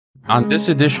On this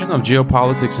edition of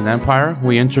Geopolitics and Empire,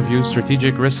 we interview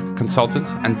strategic risk consultant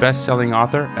and best-selling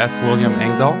author F. William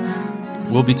Engdahl.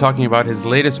 We'll be talking about his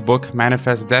latest book,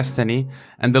 Manifest Destiny,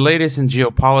 and the latest in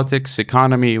geopolitics,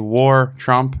 economy, war,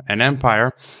 Trump, and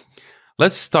empire.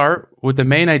 Let's start with the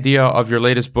main idea of your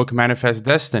latest book, Manifest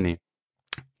Destiny.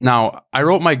 Now, I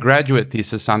wrote my graduate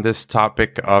thesis on this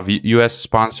topic of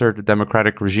US-sponsored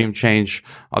democratic regime change,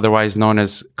 otherwise known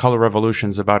as color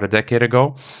revolutions, about a decade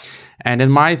ago. And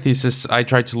in my thesis, I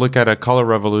tried to look at a color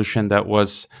revolution that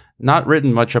was not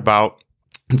written much about.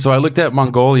 And so I looked at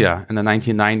Mongolia in the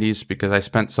 1990s because I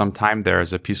spent some time there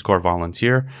as a Peace Corps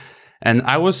volunteer. And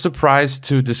I was surprised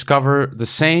to discover the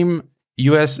same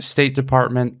US State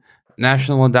Department,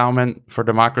 National Endowment for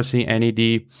Democracy,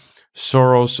 NED,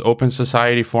 Soros Open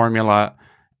Society formula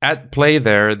at play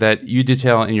there that you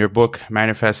detail in your book,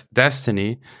 Manifest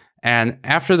Destiny. And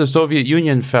after the Soviet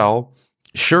Union fell,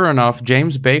 sure enough,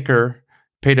 James Baker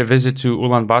paid a visit to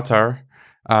Ulaanbaatar,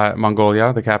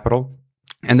 Mongolia, the capital,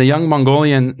 and the young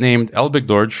Mongolian named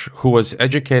Elbegdorj, who was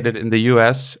educated in the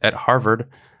U.S. at Harvard,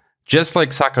 just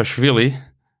like Saakashvili,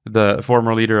 the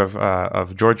former leader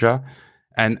of Georgia,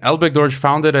 and Elbegdorj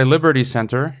founded a Liberty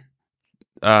Center,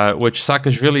 which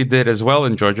Saakashvili did as well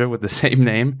in Georgia with the same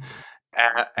name,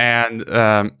 and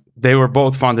they were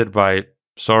both funded by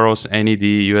Soros, NED,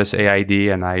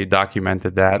 USAID, and I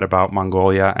documented that about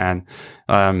Mongolia. And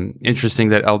interesting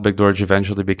that Elbegdorj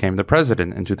eventually became the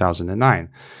president in 2009.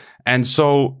 And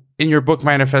so in your book,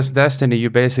 Manifest Destiny, you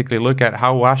basically look at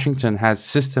how Washington has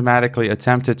systematically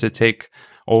attempted to take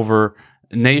over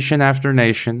nation after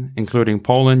nation, including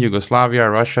Poland, Yugoslavia,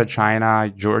 Russia,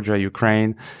 China, Georgia,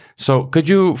 Ukraine. So could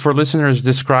you, for listeners,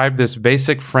 describe this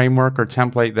basic framework or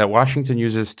template that Washington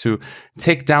uses to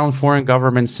take down foreign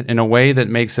governments in a way that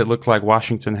makes it look like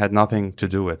Washington had nothing to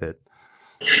do with it?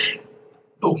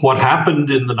 What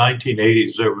happened in the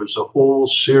 1980s, there was a whole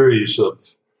series of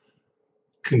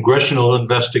congressional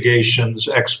investigations,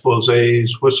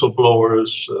 exposés,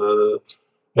 whistleblowers,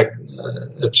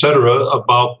 etc.,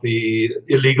 about the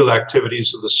illegal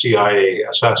activities of the CIA,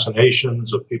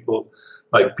 assassinations of people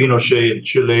like Pinochet in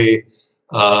Chile,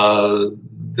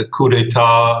 the coup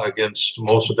d'etat against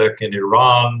Mossadegh in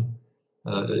Iran,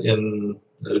 in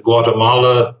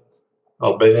Guatemala,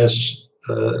 Albanese,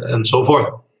 and so forth.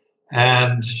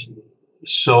 And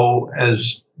so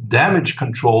as damage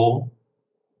control,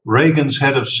 Reagan's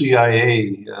head of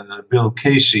CIA, Bill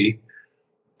Casey,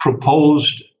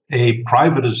 proposed a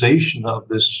privatization of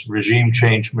this regime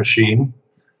change machine.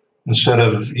 Instead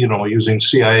of, using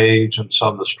CIA agents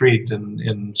on the street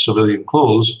in civilian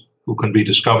clothes who can be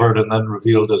discovered and then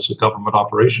revealed as a government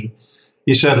operation,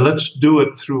 he said, let's do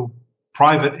it through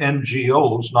private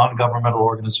NGOs, non-governmental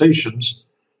organizations.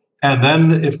 And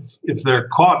then if they're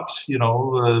caught,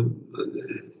 in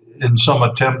some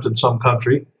attempt in some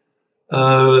country,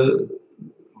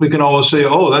 we can always say,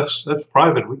 oh, that's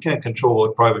private. We can't control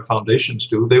what private foundations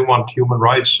do. They want human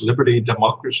rights, liberty,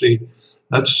 democracy.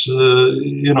 That's,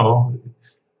 you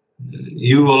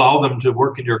allow them to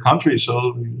work in your country.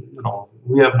 So,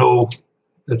 we have no,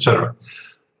 etc.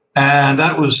 And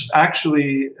that was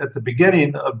actually, at the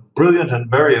beginning, a brilliant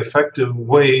and very effective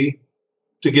way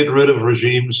to get rid of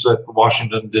regimes that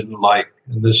Washington didn't like.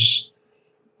 And this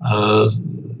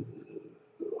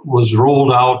was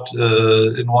rolled out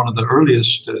in one of the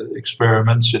earliest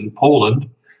experiments in Poland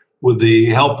with the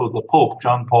help of the Pope,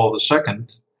 John Paul II,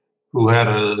 who had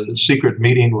a secret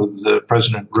meeting with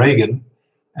President Reagan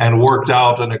and worked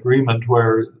out an agreement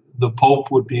where the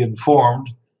Pope would be informed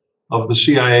of the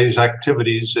CIA's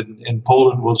activities in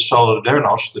Poland with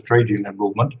Solidarność, the trade union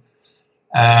movement,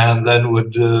 and then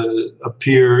would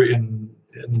appear in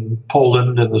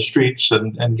Poland in the streets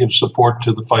and give support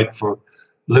to the fight for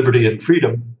liberty and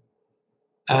freedom.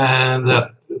 And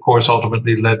that, of course,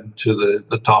 ultimately led to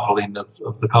the toppling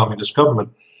of the communist government.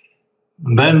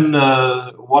 And then,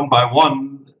 one by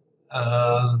one,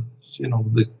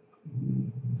 the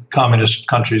communist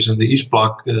countries in the East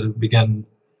Bloc began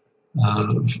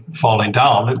falling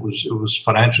down. It was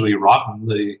financially rotten.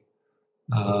 The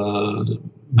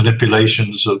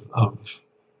manipulations of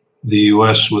the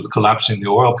U.S. with collapsing the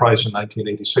oil price in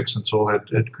 1986 and so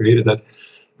had created that.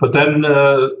 But then,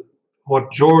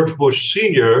 what George Bush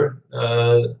Sr.,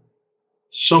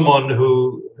 someone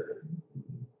who,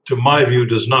 to my view,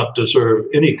 does not deserve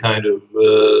any kind of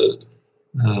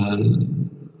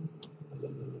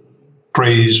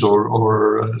praise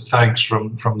or thanks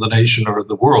from the nation or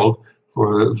the world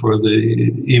for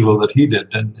the evil that he did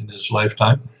in his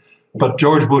lifetime. But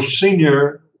George Bush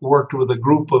Sr. worked with a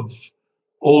group of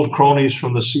old cronies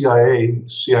from the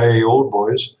CIA old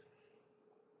boys,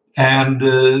 and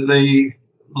they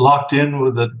locked in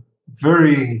with a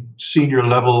very senior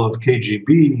level of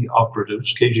KGB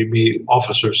operatives, KGB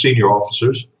officers, senior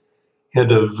officers,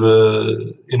 head of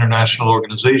international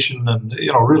organization, and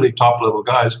really top level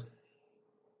guys.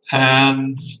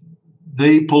 And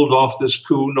they pulled off this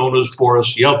coup known as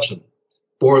Boris Yeltsin.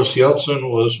 Boris Yeltsin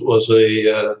was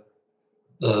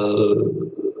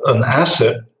an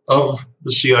asset of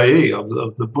the CIA, of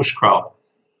the Bush crowd.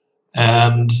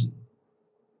 And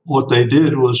what they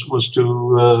did was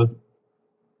to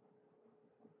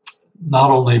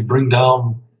not only bring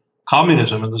down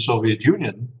communism in the Soviet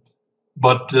Union,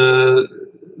 but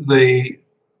they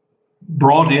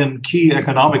brought in key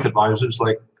economic advisors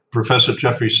like Professor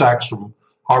Jeffrey Sachs from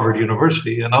Harvard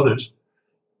University and others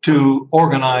to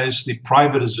organize the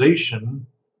privatization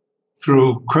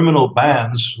through criminal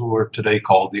bands, who are today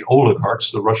called the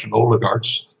oligarchs, the Russian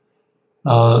oligarchs,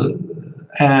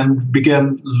 and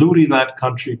began looting that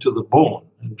country to the bone.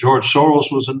 And George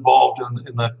Soros was involved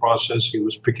in that process. He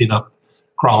was picking up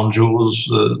crown jewels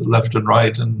left and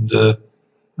right, and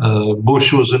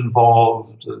Bush was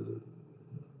involved,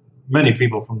 many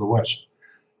people from the West,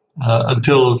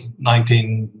 until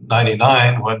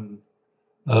 1999, when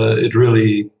it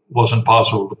really wasn't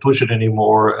possible to push it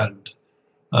anymore, and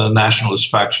a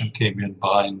nationalist faction came in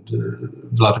behind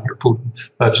Vladimir Putin.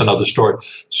 That's another story.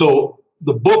 So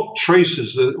the book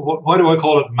traces, why do I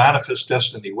call it Manifest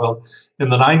Destiny? Well, in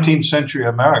the 19th century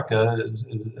America,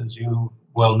 as you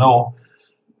well know,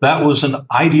 that was an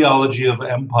ideology of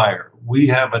empire. We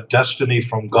have a destiny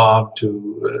from God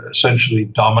to essentially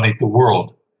dominate the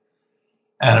world.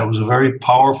 And it was a very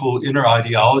powerful inner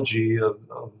ideology of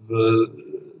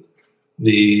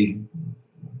the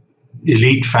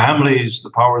elite families, the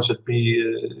powers that be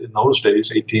in those days,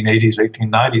 1880s,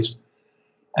 1890s.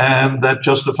 And that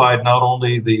justified not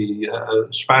only the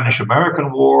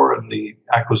Spanish-American War and the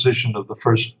acquisition of the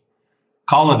first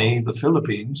colony, the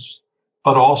Philippines,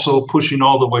 but also pushing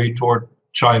all the way toward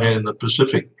China and the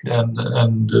Pacific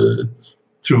and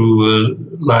through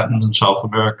Latin and South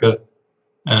America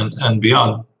and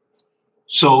beyond.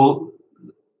 So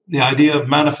the idea of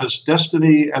manifest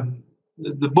destiny, and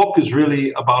the book is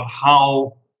really about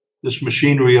how this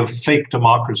machinery of fake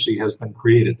democracy has been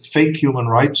created. Fake human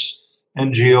rights,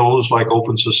 NGOs like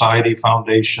Open Society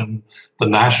Foundation, the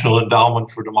National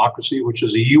Endowment for Democracy, which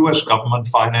is a US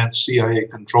government-financed,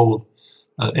 CIA-controlled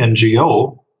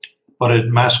NGO, but it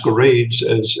masquerades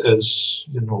as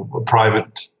a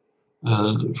private,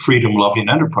 freedom-loving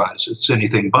enterprise. It's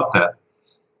anything but that.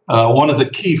 One of the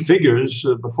key figures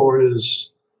before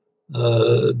his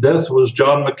death was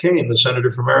John McCain, the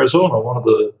senator from Arizona, one of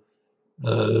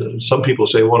the, some people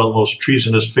say, one of the most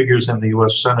treasonous figures in the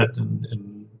U.S. Senate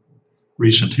in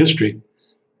recent history.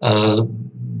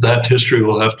 That history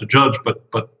will have to judge,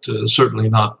 but certainly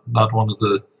not one of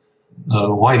the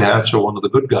white hats or one of the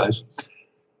good guys.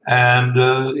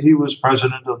 And he was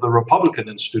president of the Republican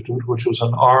Institute, which was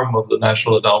an arm of the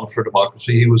National Endowment for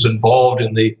Democracy. He was involved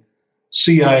in the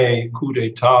CIA coup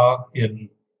d'etat in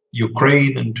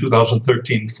Ukraine in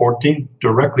 2013-14,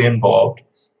 directly involved,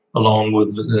 along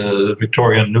with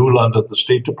Victoria Nuland of the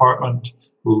State Department,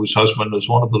 whose husband was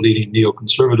one of the leading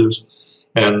neoconservatives,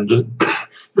 and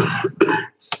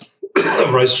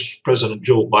Vice President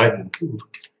Joe Biden, who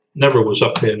never was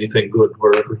up to anything good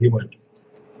wherever he went.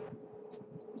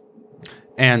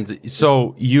 And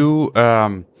so you,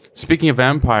 speaking of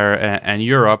empire and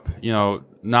Europe,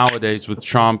 nowadays with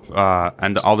Trump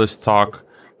and all this talk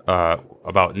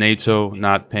about NATO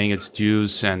not paying its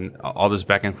dues and all this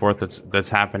back and forth that's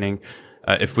happening,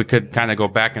 if we could kind of go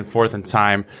back and forth in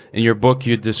time, in your book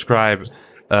you describe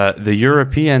the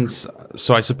Europeans.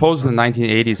 So I suppose in the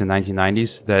 1980s and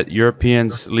 1990s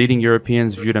that leading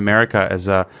Europeans viewed America as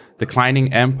a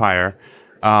declining empire,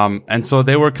 and so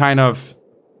they were kind of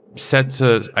set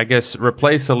to, I guess,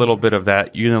 replace a little bit of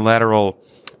that unilateral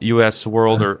U.S.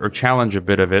 world or challenge a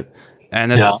bit of it.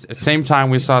 And at the same time,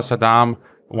 we saw Saddam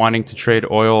wanting to trade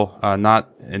oil, not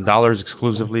in dollars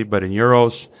exclusively, but in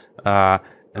euros.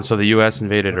 And so the U.S.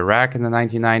 invaded Iraq in the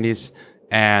 1990s.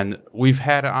 And we've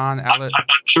had on... I'm not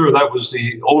sure that was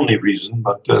the only reason,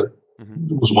 but it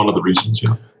was one of the reasons,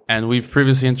 yeah. And we've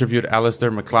previously interviewed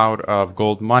Alistair MacLeod of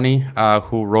Gold Money,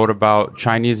 who wrote about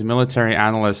Chinese military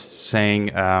analysts saying,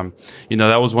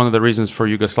 that was one of the reasons for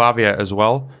Yugoslavia as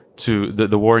well, to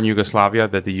the war in Yugoslavia,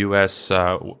 that the U.S.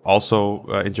 Also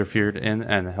interfered in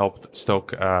and helped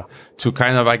stoke to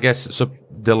kind of, I guess,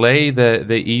 delay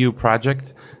the EU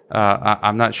project.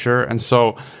 I'm not sure. And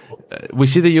so we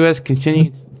see the U.S.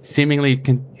 seemingly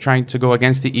trying to go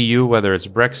against the EU, whether it's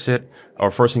Brexit or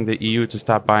forcing the EU to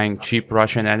stop buying cheap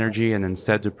Russian energy and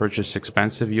instead to purchase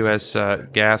expensive U.S.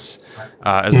 gas,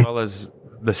 as well as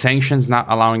the sanctions not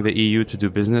allowing the EU to do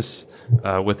business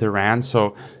with Iran.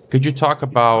 So could you talk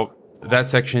about that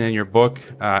section in your book?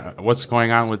 What's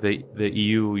going on with the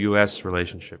EU-US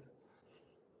relationship?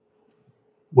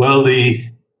 Well, the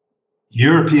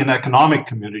European Economic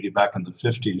Community back in the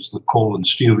 50s, the coal and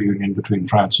steel union between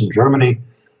France and Germany,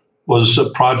 was a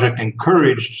project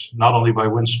encouraged not only by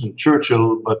Winston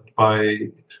Churchill, but by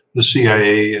the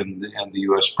CIA and the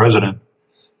US president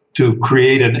to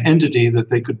create an entity that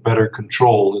they could better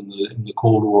control in the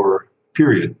Cold War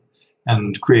period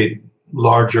and create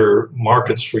larger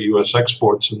markets for US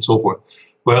exports and so forth.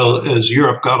 Well, as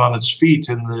Europe got on its feet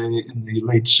in the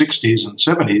late 60s and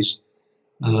 70s,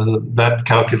 that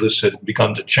calculus had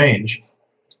begun to change.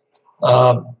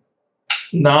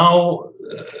 Now,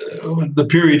 the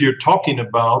period you're talking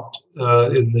about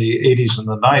in the 80s and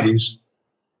the 90s,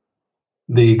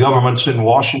 the governments in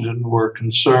Washington were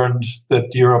concerned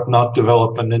that Europe not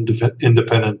develop an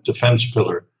independent defense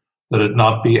pillar, that it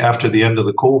not be, after the end of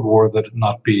the Cold War, that it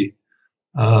not be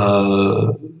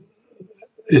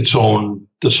its own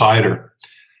decider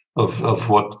of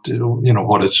what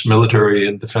what its military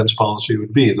and defense policy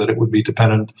would be, that it would be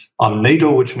dependent on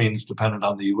NATO, which means dependent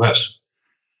on the US.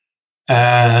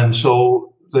 And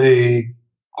so they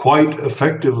quite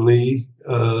effectively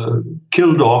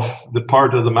killed off the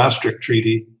part of the Maastricht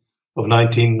Treaty of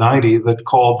 1990 that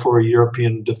called for a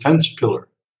European defense pillar.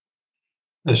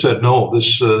 They said, no,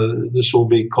 this will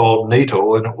be called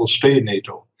NATO and it will stay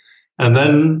NATO. And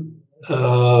then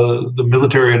the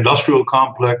military-industrial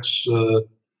complex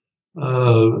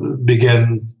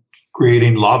began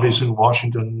creating lobbies in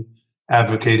Washington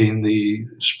advocating the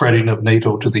spreading of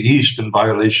NATO to the east in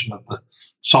violation of the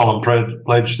solemn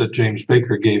pledge that James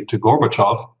Baker gave to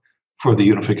Gorbachev for the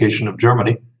unification of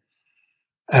Germany.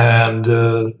 And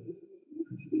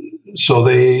so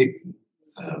they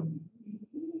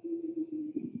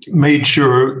made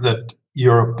sure that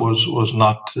Europe was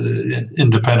not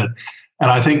independent.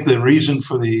 And I think the reason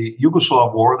for the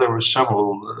Yugoslav war, there were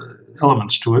several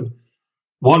elements to it.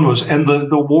 One was, and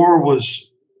the war was,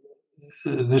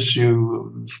 this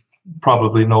you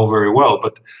probably know very well,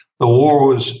 but the war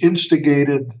was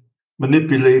instigated,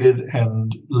 manipulated,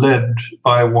 and led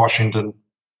by Washington,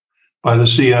 by the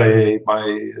CIA, by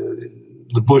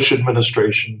the Bush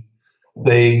administration.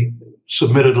 They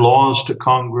submitted laws to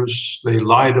Congress. They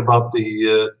lied about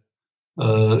the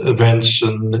events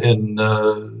in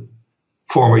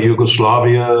former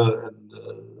Yugoslavia and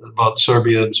about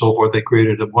Serbia and so forth. They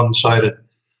created a one-sided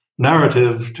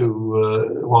narrative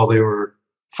to while they were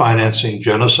financing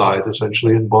genocide,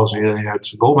 essentially, in Bosnia and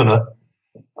Herzegovina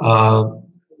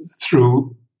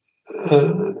through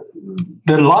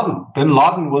bin Laden. Bin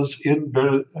Laden was in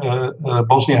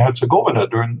Bosnia and Herzegovina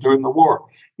during the war.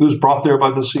 He was brought there by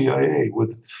the CIA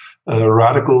with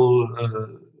radical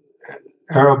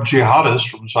Arab jihadists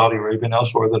from Saudi Arabia and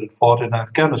elsewhere that had fought in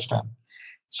Afghanistan.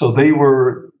 So they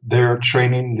were there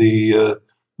training the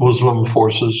Muslim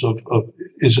forces of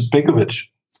Izetbegovic.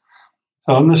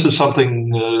 And this is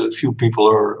something few people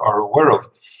are aware of.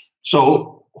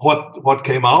 So what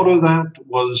came out of that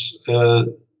was,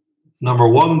 number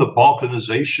one, the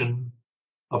balkanization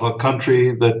of a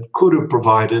country that could have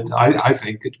provided, I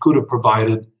think it could have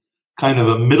provided kind of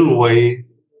a middle way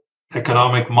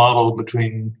economic model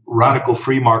between radical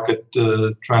free market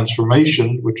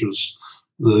transformation, which was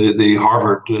the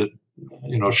Harvard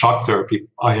shock therapy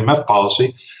IMF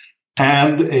policy,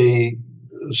 and a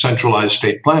centralized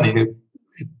state planning. It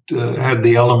had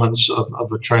the elements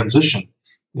of a transition,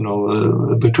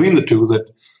 between the two that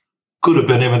could have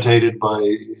been imitated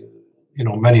by,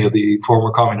 many of the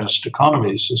former communist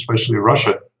economies, especially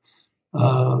Russia.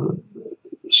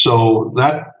 So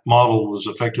that model was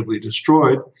effectively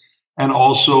destroyed. And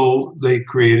also they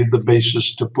created the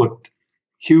basis to put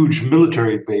huge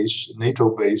military base, NATO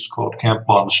base called Camp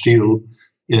Bondsteel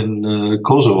in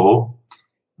Kosovo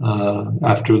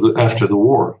after the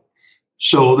war.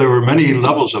 So there were many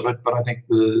levels of it, but I think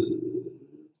the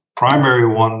primary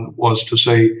one was to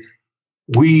say,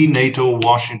 we, NATO,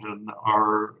 Washington,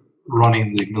 are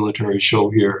running the military show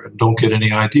here and don't get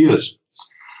any ideas.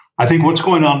 I think what's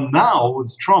going on now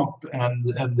with Trump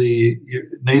and the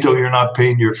NATO, you're not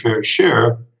paying your fair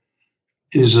share,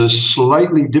 is a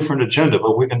slightly different agenda,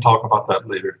 but we can talk about that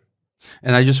later.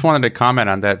 And I just wanted to comment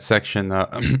on that section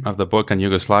of the book on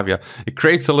Yugoslavia. It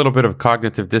creates a little bit of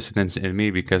cognitive dissonance in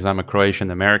me because I'm a Croatian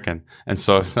American. And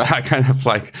so I kind of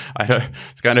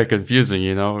it's kind of confusing,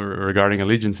 regarding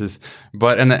allegiances.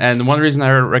 But, and one reason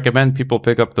I recommend people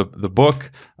pick up the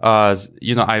book,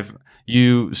 you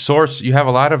have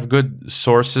a lot of good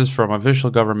sources from official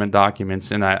government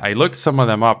documents. And I looked some of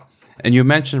them up, and you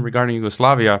mentioned regarding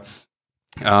Yugoslavia,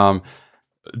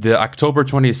 the October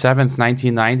 27th,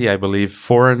 1990, I believe,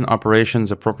 Foreign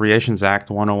Operations Appropriations Act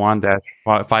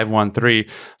 101-513.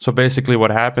 So basically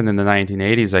what happened in the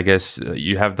 1980s, I guess,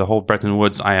 you have the whole Bretton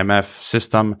Woods IMF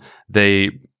system.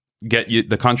 They get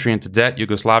the country into debt,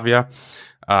 Yugoslavia,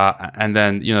 and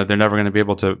then, they're never going to be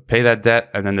able to pay that debt.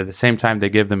 And then at the same time, they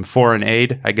give them foreign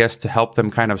aid, I guess, to help them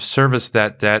kind of service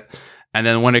that debt. And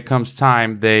then when it comes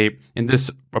time, in this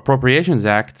Appropriations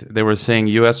Act, they were saying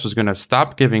U.S. was going to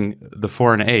stop giving the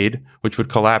foreign aid, which would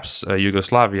collapse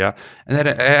Yugoslavia. And then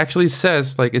it actually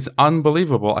says, like, it's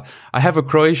unbelievable. I have a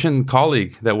Croatian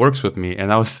colleague that works with me,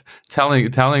 and I was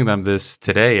telling them this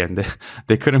today, and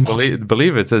they couldn't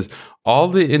believe it. It says all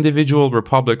the individual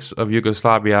republics of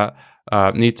Yugoslavia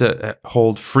need to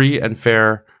hold free and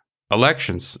fair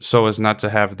elections so as not to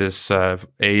have this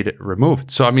aid removed.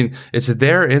 So, I mean, it's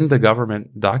there in the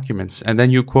government documents. And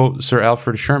then you quote Sir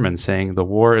Alfred Sherman saying the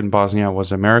war in Bosnia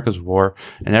was America's war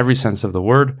in every sense of the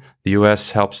word. The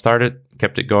U.S. helped start it,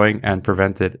 kept it going, and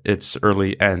prevented its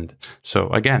early end. So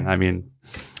again, I mean,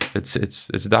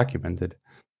 it's documented.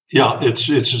 Yeah,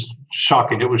 it's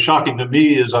shocking. It was shocking to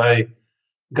me as I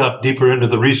got deeper into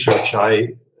the research.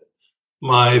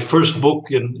 My first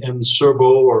book in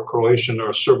Serbo or Croatian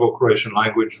or Serbo-Croatian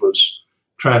language was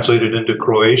translated into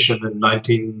Croatian in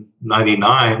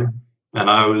 1999, and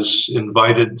I was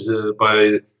invited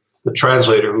by the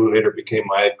translator, who later became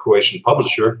my Croatian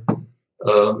publisher,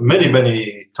 many,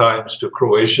 many times to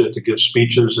Croatia to give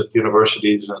speeches at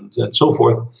universities and so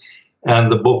forth.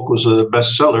 And the book was a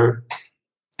bestseller.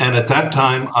 And at that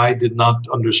time, I did not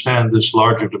understand this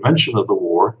larger dimension of the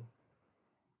war.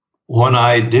 When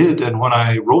I did, and when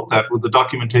I wrote that with the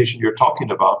documentation you're talking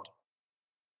about,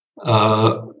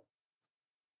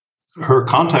 her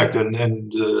contact,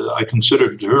 and I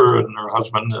considered her and her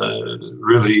husband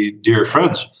really dear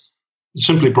friends,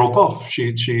 simply broke off.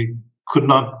 She could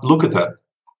not look at that.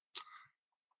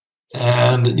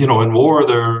 And, in war,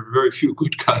 there are very few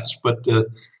good guys, but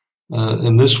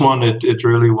in this one, it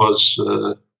really was...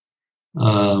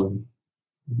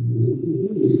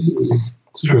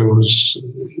 it was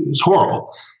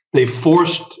horrible. They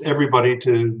forced everybody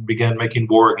to begin making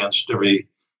war against every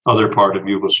other part of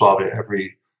Yugoslavia.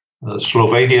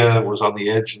 Slovenia was on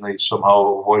the edge, and they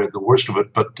somehow avoided the worst of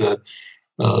it. But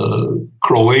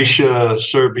Croatia,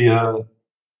 Serbia,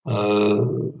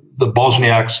 the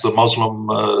Bosniaks, the Muslim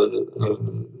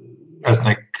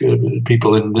ethnic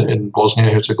people in Bosnia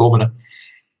and Herzegovina,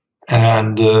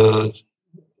 and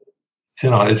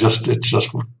it's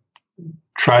just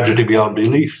tragedy beyond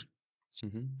belief.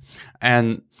 Mm-hmm.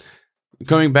 And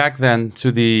going back then to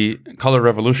the color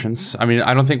revolutions, I mean,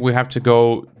 I don't think we have to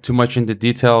go too much into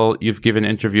detail. You've given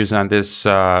interviews on this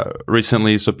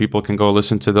recently, so people can go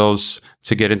listen to those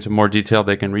to get into more detail.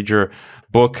 They can read your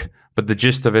book. But the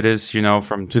gist of it is,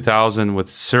 from 2000 with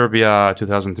Serbia,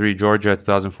 2003 Georgia,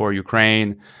 2004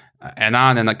 Ukraine, and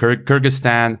on, and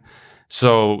Kyrgyzstan.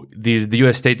 So the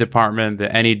U.S. State Department, the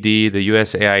NED, the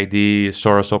USAID,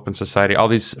 Soros Open Society, all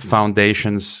these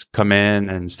foundations come in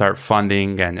and start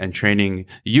funding and training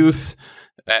youth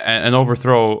and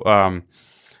overthrow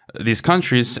these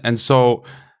countries. And so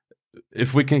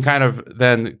if we can kind of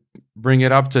then bring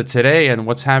it up to today, and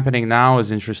what's happening now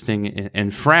is interesting in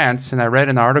France. And I read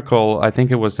an article, I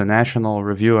think it was the National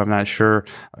Review, I'm not sure,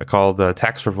 called The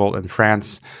Tax Revolt in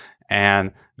France,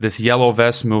 and this yellow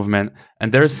vest movement.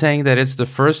 And they're saying that it's the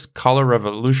first color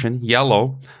revolution,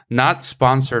 yellow, not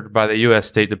sponsored by the U.S.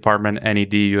 State Department,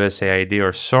 NED, USAID,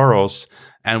 or Soros.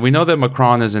 And we know that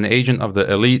Macron is an agent of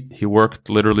the elite. He worked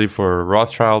literally for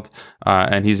Rothschild,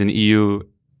 and he's an EU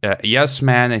yes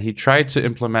man, and he tried to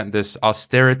implement this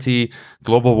austerity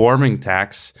global warming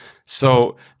tax.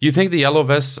 So do you think the yellow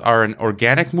vests are an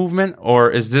organic movement,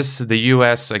 or is this the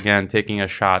U.S. again taking a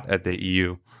shot at the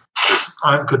EU?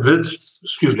 I'm convinced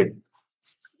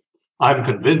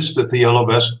that the yellow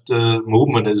vest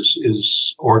movement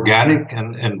is organic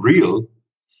and real.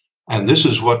 And this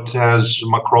is what has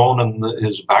Macron and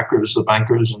his backers, the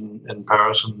bankers in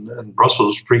Paris and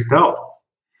Brussels, freaked out.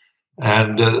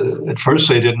 And at first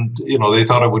they didn't, they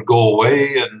thought it would go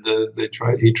away, and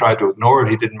he tried to ignore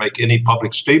it. He didn't make any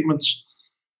public statements.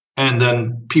 And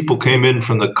then people came in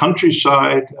from the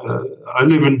countryside. I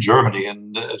live in Germany,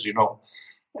 and as you know,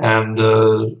 and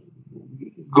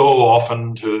go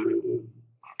often to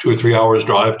 2 or 3 hours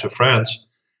drive to France.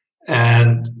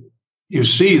 And you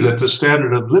see that the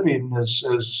standard of living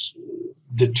has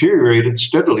deteriorated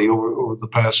steadily over the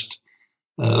past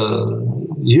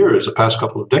years, the past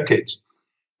couple of decades.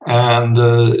 And,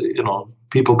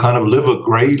 people kind of live a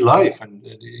gray life. And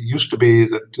it used to be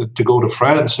that to go to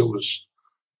France, it was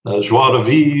joie de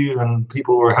vivre, and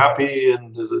people were happy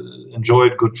and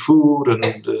enjoyed good food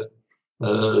and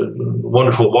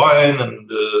wonderful wine and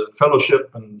fellowship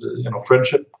and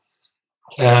friendship,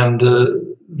 and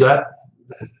that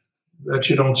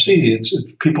you don't see. It's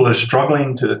people are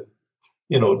struggling to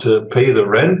to pay the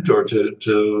rent, or to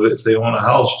if they own a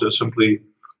house, to simply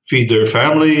feed their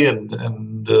family, and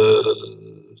the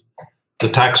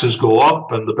taxes go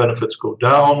up and the benefits go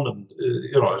down, and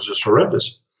it's just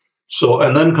horrendous. So,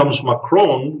 and then comes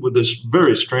Macron with this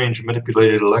very strange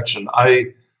manipulated election.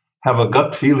 I have a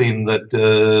gut feeling that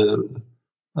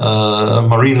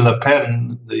Marine Le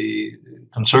Pen, the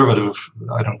conservative,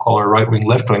 I don't call her right-wing,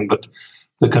 left-wing, but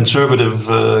the conservative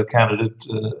candidate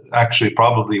actually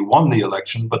probably won the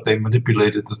election, but they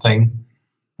manipulated the thing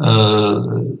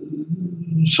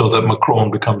so that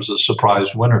Macron becomes a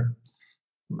surprise winner.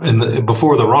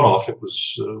 Before the runoff, it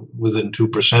was within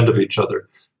 2% of each other.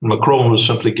 Macron was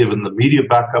simply given the media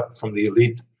backup from the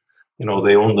elite.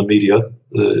 They own the media,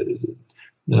 the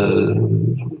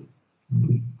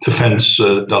defense,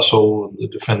 Dassault, and the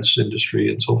defense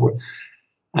industry, and so forth.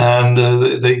 And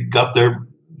they got their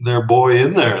boy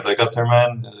in there. They got their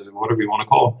man, whatever you want to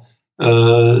call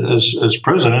him, as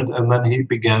president. And then he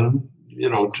began,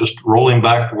 just rolling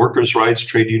back workers' rights,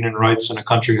 trade union rights in a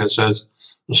country that has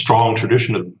a strong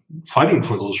tradition of fighting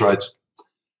for those rights.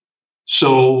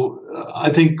 So I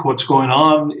think what's going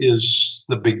on is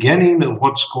the beginning of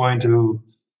what's going to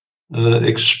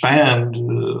expand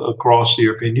across the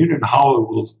European Union. How it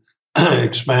will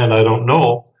expand, I don't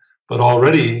know. But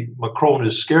already Macron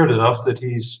is scared enough that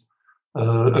he's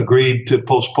agreed to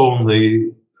postpone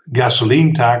the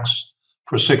gasoline tax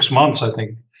for 6 months, I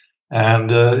think.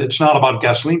 And it's not about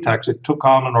gasoline tax. It took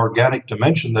on an organic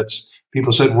dimension.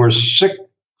 People said, we're sick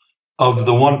of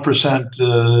the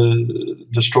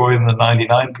 1% destroying the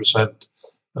 99%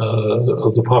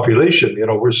 of the population.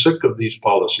 We're sick of these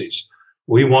policies.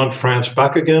 We want France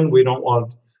back again. We don't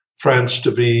want France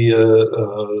to be,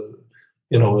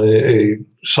 a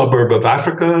suburb of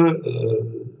Africa.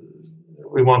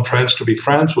 We want France to be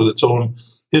France with its own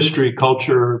history,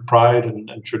 culture, pride,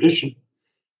 and tradition,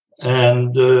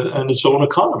 and its own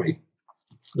economy,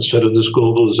 instead of this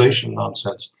globalization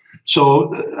nonsense.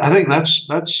 So I think that's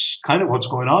kind of what's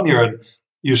going on here. And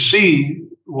you see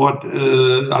what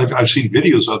I've seen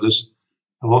videos of this.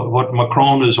 What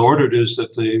Macron has ordered is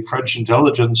that the French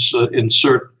intelligence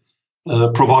insert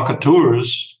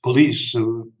provocateurs, police,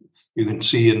 who you can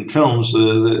see in films.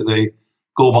 They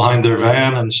go behind their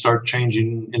van and start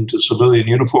changing into civilian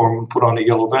uniform, put on a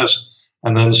yellow vest,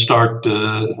 and then start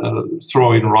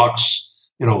throwing rocks,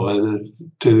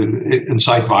 to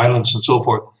incite violence and so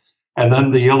forth. And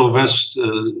then the yellow vests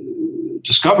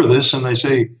discover this, and they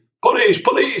say, "Police,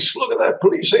 police! Look at that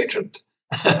police agent!"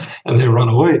 and they run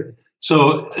away.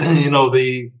 So,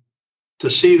 to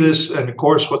see this, and of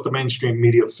course, what the mainstream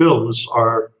media films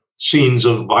are scenes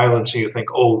of violence, and you think,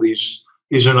 "Oh, these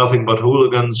are nothing but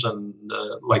hooligans," and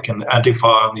like in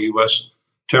Antifa in the U.S.,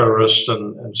 terrorists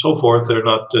and so forth. They're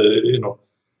not,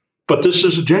 But this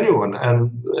is genuine,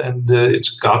 and it's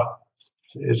got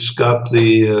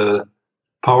the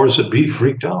powers that be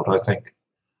freaked out, I think.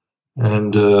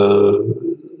 And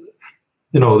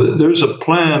there's a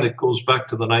plan. It goes back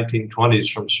to the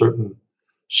 1920s from certain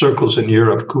circles in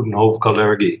Europe.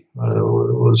 Coudenhove-Kalergi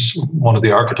was one of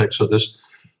the architects of this,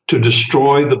 to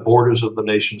destroy the borders of the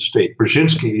nation state.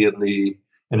 Brzezinski,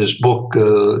 in his book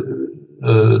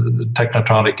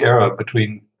Technocratic Era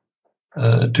Between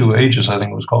Two Ages, I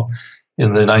think it was called,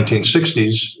 in the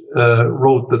 1960s,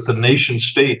 wrote that the nation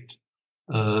state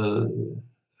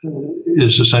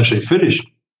is essentially finished,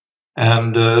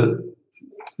 and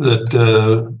that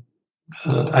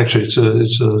actually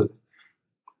it's a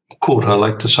quote I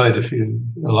like to cite, if you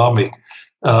allow me.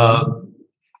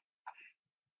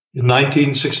 In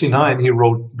 1969, he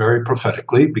wrote very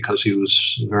prophetically, because he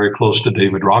was very close to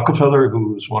David Rockefeller,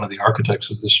 who was one of the architects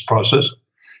of this process,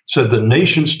 said the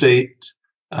nation state,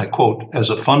 I quote, as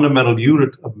a fundamental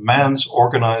unit of man's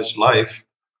organized life,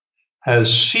 has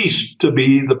ceased to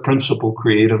be the principal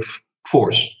creative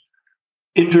force.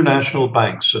 International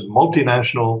banks and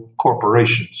multinational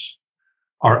corporations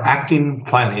are acting,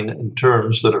 planning in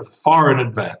terms that are far in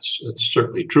advance, it's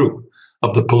certainly true,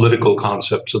 of the political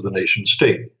concepts of the nation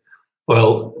state.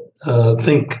 Well,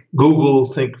 think Google,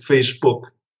 think Facebook,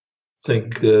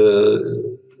 think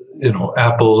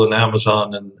Apple and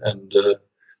Amazon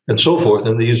and so forth.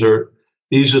 And these are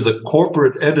the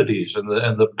corporate entities and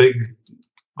the big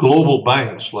global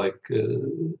banks like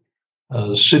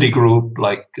Citigroup,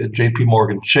 like J.P.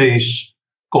 Morgan Chase,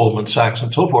 Goldman Sachs,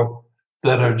 and so forth,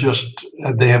 that are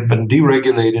they have been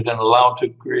deregulated and allowed to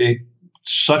create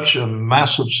such a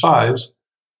massive size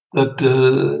that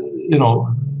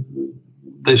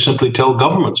they simply tell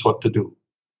governments what to do.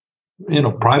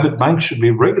 Private banks should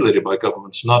be regulated by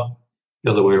governments, not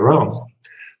the other way around.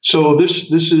 So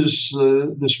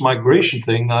this migration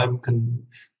thing, I'm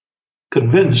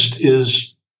convinced,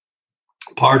 is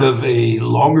part of a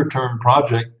longer-term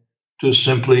project to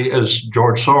simply, as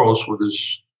George Soros with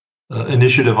his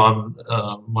initiative on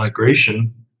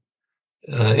migration,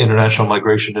 International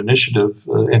Migration Initiative,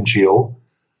 NGO,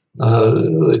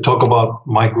 they talk about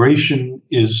migration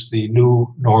is the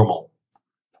new normal.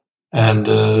 And,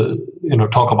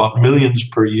 talk about millions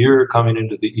per year coming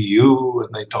into the EU,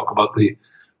 and they talk about the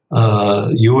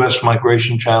U.S.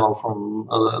 migration channel from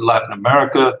Latin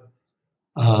America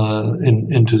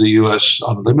into the U.S.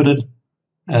 unlimited.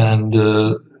 And,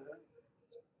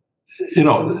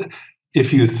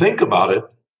 if you think about it,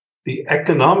 the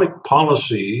economic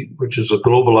policy, which is a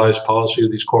globalized policy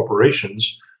of these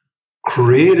corporations,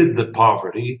 created the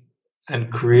poverty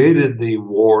and created the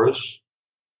wars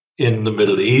in the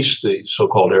Middle East, the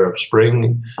so-called Arab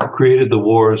Spring, created the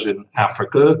wars in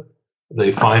Africa.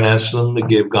 They financed them, they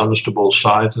gave guns to both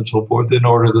sides and so forth in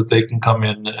order that they can come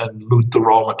in and loot the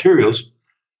raw materials.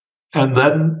 And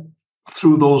then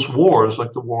through those wars,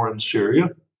 like the war in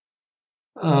Syria,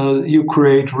 you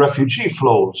create refugee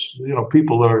flows.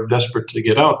 People are desperate to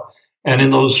get out. And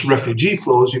in those refugee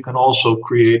flows, you can also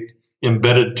create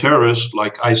embedded terrorists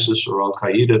like ISIS or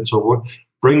Al-Qaeda and so forth,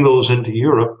 bring those into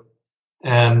Europe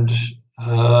and,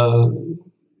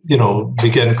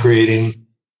 begin creating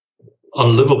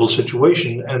unlivable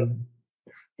situation. And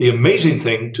the amazing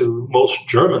thing to most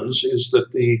Germans is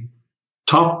that the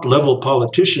top level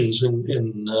politicians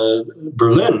in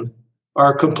Berlin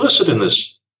are complicit in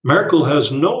this. Merkel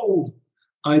has no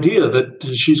idea that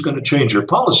she's going to change her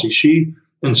policy. She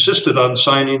insisted on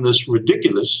signing this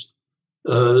ridiculous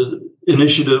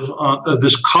initiative on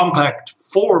this compact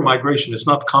for migration. It's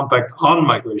not compact on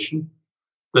migration,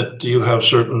 that you have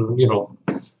certain,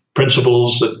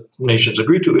 principles that nations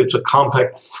agree to. It's a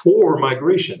compact for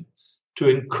migration to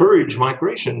encourage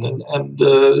migration and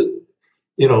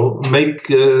make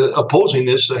opposing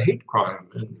this a hate crime.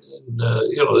 And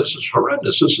this is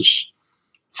horrendous. This is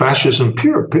fascism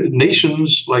pure.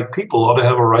 Nations, like people, ought to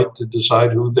have a right to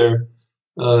decide who their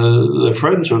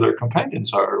friends or their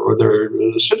companions are, or their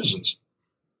citizens.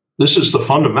 This is the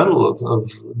fundamental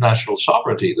of national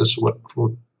sovereignty. This is what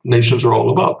nations are all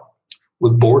about,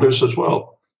 with borders as well.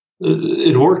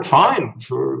 It worked fine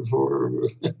for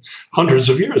hundreds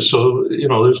of years. So,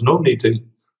 there's no need to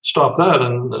stop that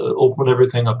and open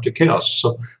everything up to chaos.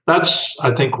 So that's,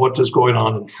 I think, what is going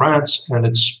on in France, and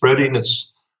it's spreading.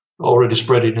 It's already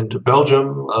spreading into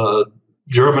Belgium.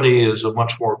 Germany is a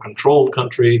much more controlled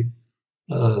country.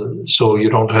 So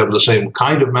you don't have the same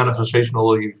kind of manifestation,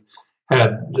 although you've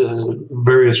had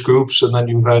various groups, and then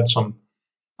you've had some,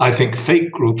 I think,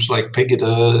 fake groups like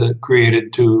Pegida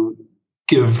created to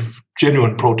give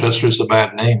genuine protesters a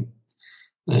bad name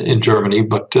in Germany.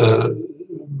 But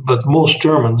most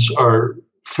Germans are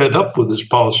fed up with this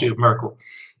policy of Merkel.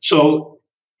 So,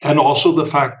 and also the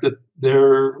fact that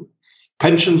their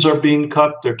pensions are being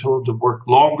cut, they're told to work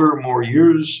longer, more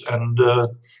years, and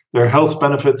their health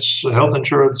benefits, health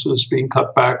insurance is being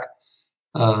cut back.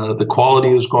 The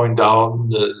quality is going down.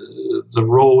 The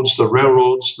roads, the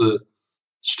railroads, the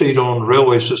state-owned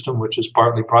railway system, which is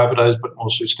partly privatized but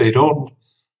mostly state-owned,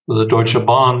 the Deutsche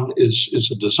Bahn is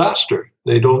a disaster.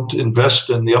 They don't invest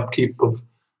in the upkeep of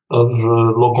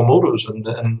locomotives and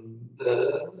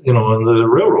the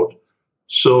railroad.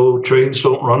 So trains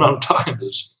don't run on time,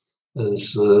 as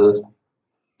the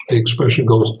expression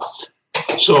goes.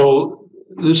 So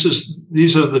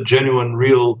these are the genuine,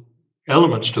 real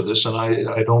elements to this, and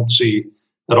I don't see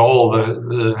at all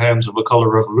the hands of a color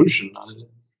revolution.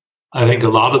 I think a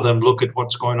lot of them look at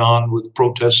what's going on with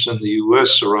protests in the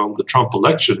U.S. around the Trump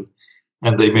election,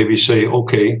 and they maybe say,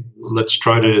 okay, let's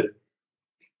try to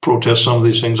protest some of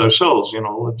these things ourselves.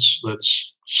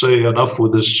 Let's say enough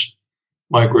with this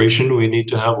migration. We need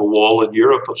to have a wall in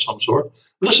Europe of some sort.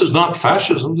 And this is not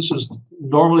fascism. This is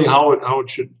normally how it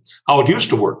used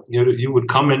to work. You would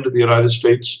come into the United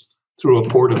States through a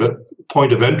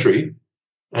point of entry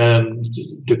and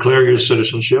declare your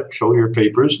citizenship, show your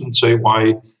papers, and say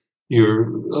why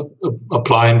you're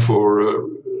applying for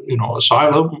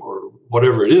asylum or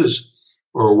whatever it is,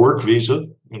 or a work visa,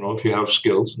 if you have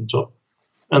skills and so.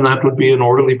 And that would be an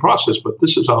orderly process, but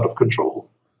this is out of control.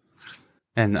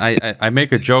 And I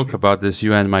make a joke about this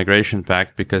UN Migration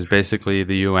Pact because basically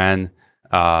the UN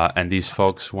and these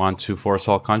folks want to force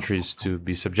all countries to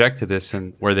be subject to this,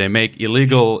 and where they make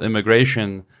illegal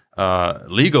immigration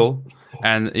legal.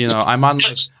 And I'm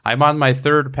on my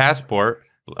third passport.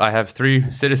 I have 3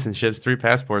 citizenships, 3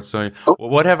 passports. So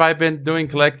what have I been doing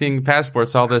collecting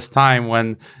passports all this time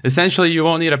when essentially you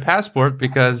won't need a passport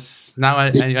because now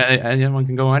anyone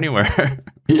can go anywhere?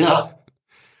 Yeah.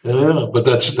 Yeah, but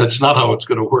that's not how it's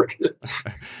going to work.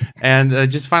 And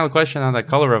just final question on the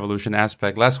color revolution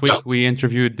aspect. Last week we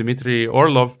interviewed Dmitry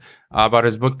Orlov about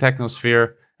his book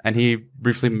Technosphere, and he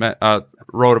briefly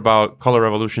wrote about color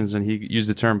revolutions, and he used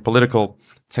the term political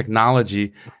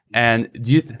technology. And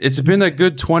it's been a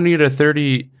good 20 to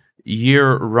 30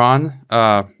 year run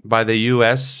by the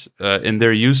U.S. In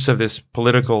their use of this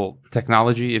political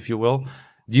technology, if you will.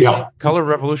 Do you think color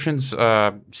revolutions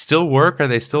still work? Are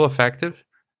they still effective?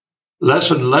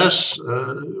 Less and less.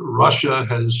 Russia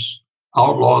has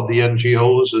outlawed the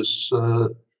NGOs as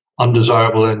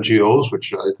undesirable NGOs,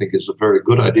 which I think is a very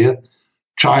good idea.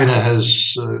 China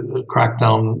has cracked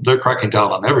down. They're cracking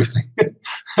down on everything.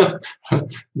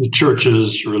 The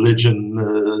churches, religion,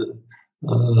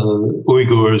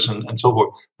 Uyghurs, and so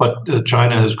forth. But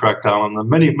China has cracked down on them.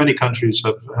 Many countries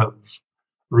have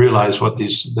realized that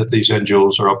these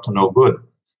NGOs are up to no good.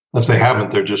 If they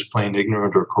haven't, they're just plain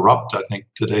ignorant or corrupt, I think,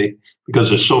 today, because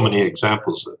there's so many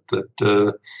examples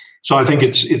so I think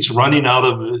it's running out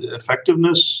of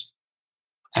effectiveness.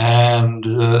 And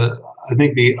I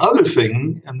think the other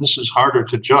thing, and this is harder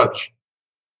to judge,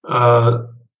 of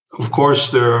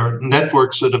course, there are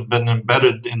networks that have been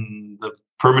embedded in the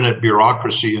permanent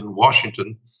bureaucracy in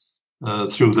Washington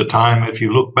through the time. If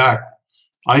you look back,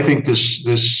 I think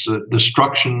this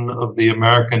destruction of the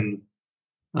American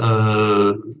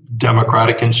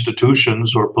democratic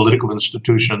institutions or political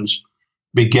institutions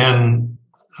began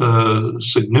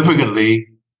significantly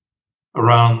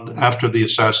around after the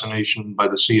assassination by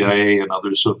the CIA and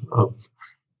others of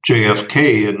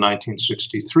JFK in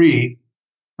 1963.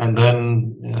 And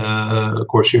then, of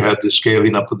course, you had the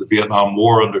scaling up of the Vietnam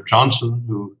War under Johnson,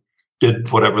 who did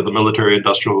whatever the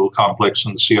military-industrial complex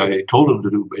and the CIA told him to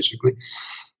do, basically.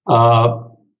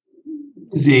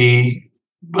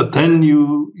 But then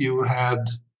you had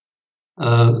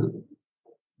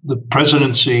the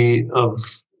presidency of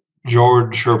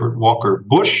George Herbert Walker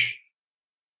Bush,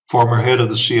 former head of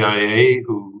the CIA,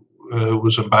 who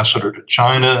was ambassador to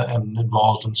China and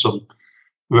involved in some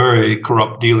very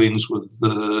corrupt dealings with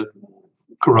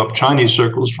corrupt Chinese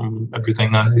circles, from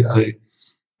everything I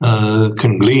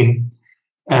can glean.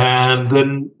 And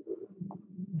then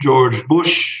George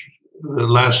Bush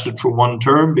lasted for one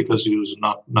term because he was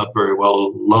not very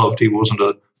well loved. He wasn't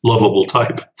a lovable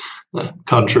type,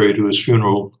 contrary to his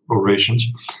funeral orations.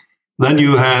 Then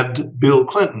you had Bill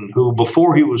Clinton, who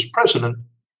before he was president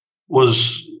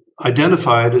was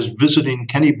identified as visiting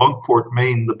Kennebunkport,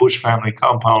 Maine, the Bush family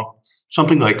compound,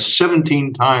 something like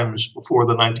 17 times before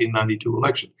the 1992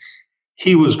 election.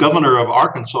 He was governor of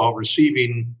Arkansas,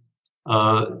 receiving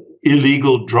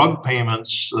illegal drug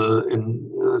payments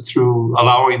through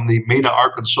allowing the Mena,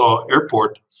 Arkansas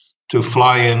airport to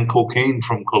fly in cocaine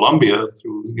from Colombia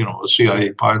through,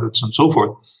 CIA pilots and so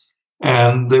forth.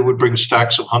 And they would bring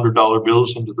stacks of $100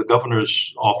 bills into the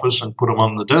governor's office and put them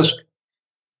on the desk.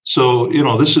 So,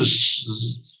 this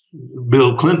is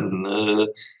Bill Clinton.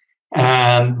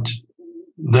 And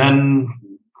then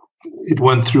it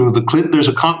went through the Clinton. There's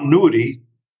a continuity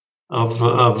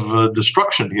of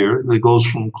destruction here that goes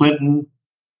from Clinton,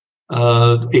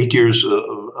 8 years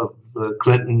of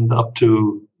Clinton up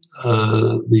to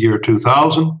the year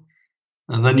 2000.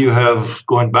 And then you have,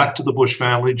 going back to the Bush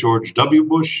family, George W.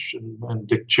 Bush and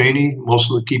Dick Cheney. Most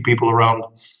of the key people around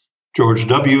George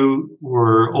W.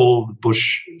 were old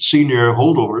Bush senior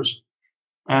holdovers.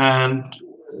 And,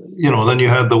 then you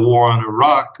had the war on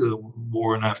Iraq, the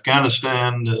war in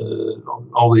Afghanistan,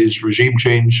 all these regime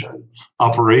change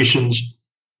operations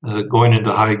going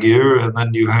into high gear. And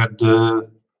then you had,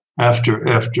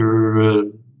 after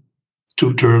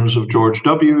 2 terms of George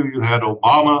W., you had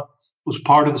Obama, was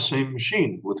part of the same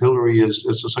machine with Hillary as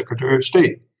the Secretary of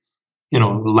State,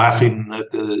 laughing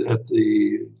at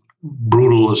the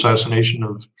brutal assassination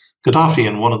of Gaddafi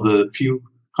in one of the few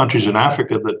countries in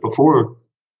Africa that before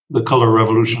the color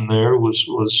revolution there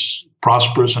was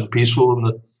prosperous and peaceful,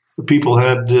 and the people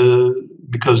had,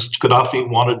 because Gaddafi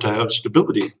wanted to have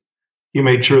stability, he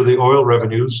made sure the oil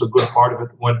revenues, a good part of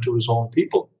it, went to his own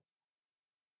people.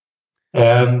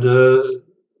 And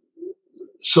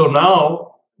so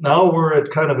now we're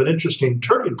at kind of an interesting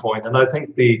turning point. And I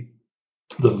think the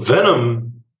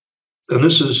venom, and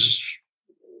this is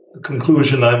the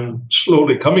conclusion I'm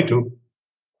slowly coming to,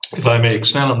 if I may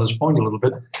extend on this point a little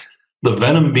bit, the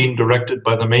venom being directed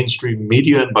by the mainstream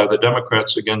media and by the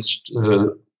Democrats against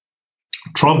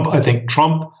Trump. I think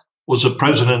Trump was a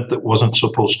president that wasn't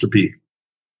supposed to be.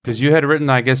 Because you had written,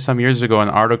 I guess, some years ago, an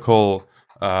article.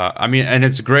 And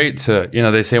it's great to,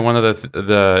 they say one of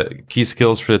the key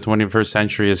skills for the 21st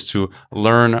century is to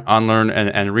learn, unlearn,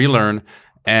 and relearn.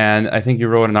 And I think you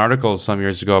wrote an article some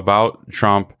years ago about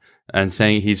Trump and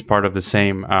saying he's part of the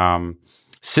same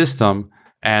system.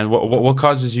 And what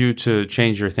causes you to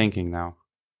change your thinking now?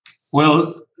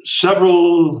 Well,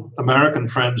 several American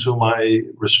friends whom I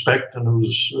respect and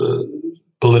whose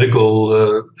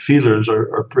political feelers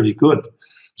are pretty good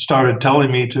started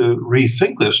telling me to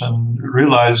rethink this and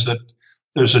realize that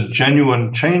there's a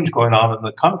genuine change going on in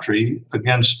the country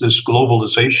against this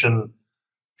globalization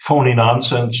phony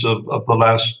nonsense of the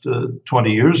last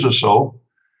 20 years or so,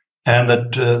 and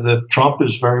that Trump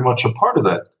is very much a part of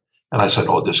that. And I said,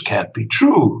 oh, this can't be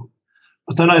true.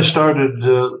 But then I started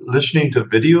listening to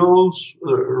videos,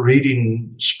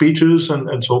 reading speeches,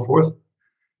 and so forth.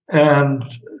 And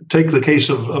take the case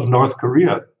of North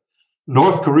Korea.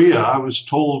 North Korea, I was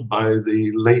told by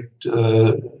the late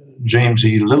James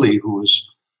E. Lilly, who was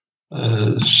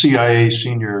CIA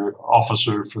senior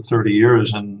officer for 30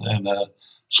 years and a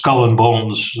skull and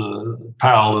bones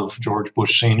pal of George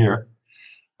Bush Sr.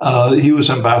 He was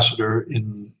ambassador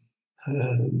in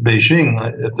Beijing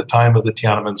at the time of the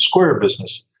Tiananmen Square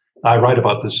business. I write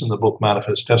about this in the book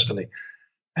Manifest Destiny.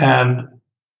 And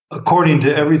according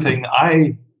to everything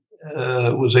I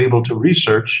was able to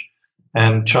research,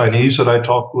 and Chinese that I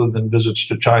talked with in visits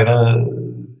to China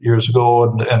years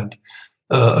ago, and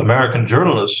American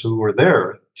journalists who were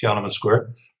there at Tiananmen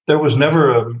Square, there was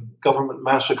never a government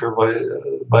massacre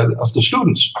of the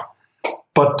students.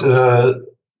 But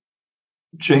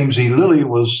James E. Lilly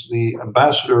was the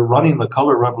ambassador running the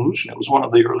color revolution. It was one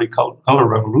of the early color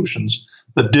revolutions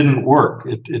that didn't work.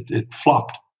 It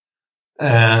flopped.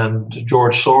 And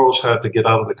George Soros had to get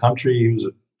out of the country. He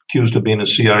was accused of being a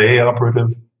CIA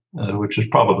operative, which is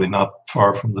probably not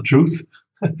far from the truth.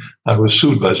 I was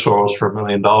sued by Soros for $1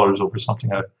 million over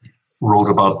something I wrote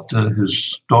about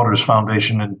his daughter's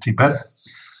foundation in Tibet.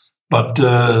 But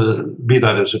be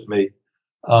that as it may,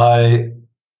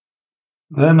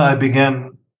 then I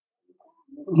began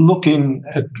looking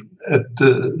at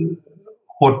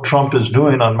what Trump is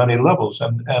doing on many levels.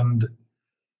 And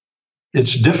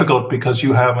it's difficult because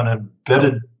you have an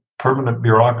embedded permanent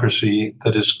bureaucracy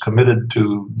that is committed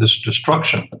to this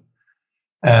destruction.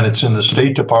 And it's in the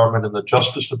State Department and the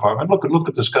Justice Department. Look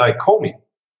at this guy, Comey.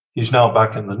 He's now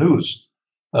back in the news.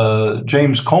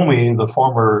 James Comey, the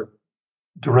former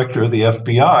director of the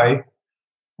FBI,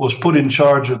 was put in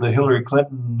charge of the Hillary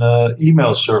Clinton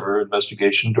email server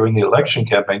investigation during the election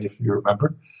campaign, if you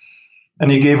remember.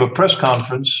 And he gave a press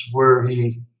conference where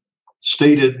he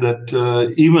stated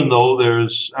that even though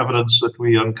there's evidence that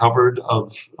we uncovered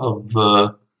of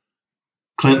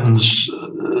Clinton's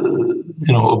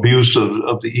abuse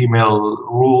of the email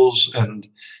rules, and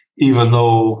even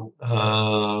though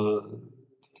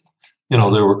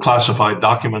there were classified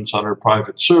documents on her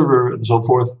private server and so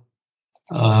forth,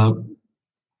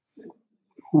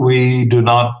 we do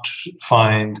not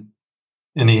find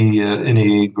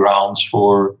any grounds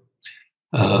for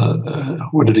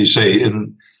what did he say?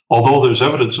 Although there's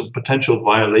evidence of potential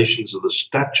violations of the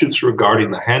statutes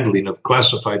regarding the handling of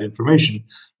classified information,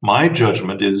 my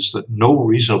judgment is that no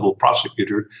reasonable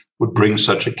prosecutor would bring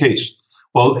such a case.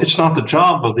 Well, it's not the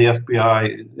job of the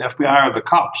FBI. The FBI are the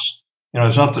cops.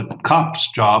 It's not the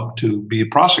cops' job to be a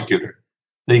prosecutor.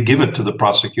 They give it to the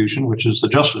prosecution, which is the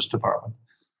Justice Department.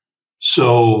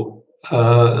 So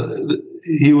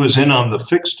he was in on the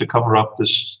fix to cover up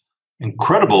this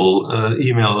incredible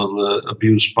email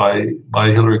abuse by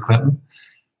Hillary Clinton.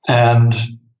 And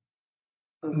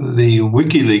the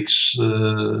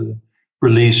WikiLeaks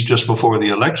release just before the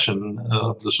election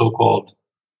of the so-called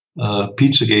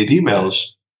Pizzagate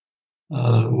emails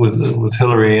with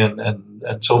Hillary and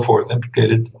so forth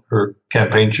implicated, her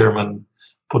campaign chairman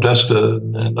Podesta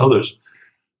and others.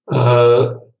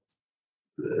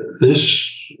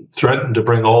 This threatened to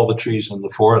bring all the trees in the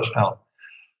forest down.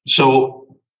 So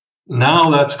now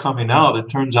that's coming out. It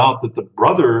turns out that the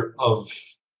brother of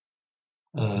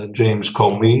James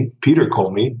Comey, Peter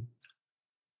Comey,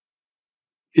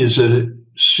 is a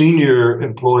senior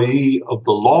employee of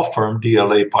the law firm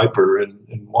DLA Piper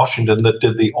in Washington that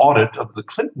did the audit of the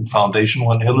Clinton Foundation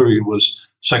when Hillary was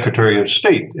Secretary of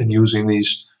State, and using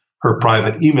her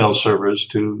private email servers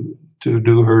to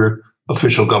do her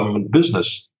official government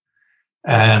business.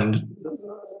 And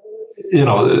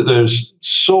there's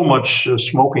so much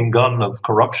smoking gun of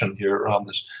corruption here around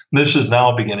this. This is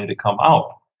now beginning to come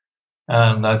out.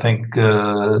 And I think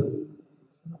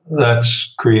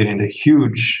that's creating a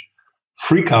huge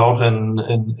freak out in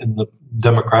the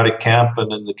Democratic camp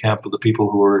and in the camp of the people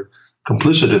who are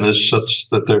complicit in this, such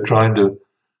that they're trying to,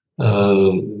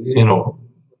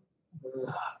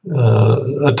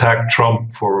 attack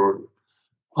Trump for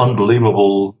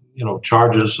unbelievable,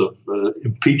 charges of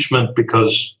impeachment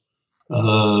because,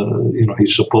 he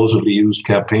supposedly used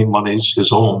campaign monies,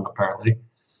 his own apparently.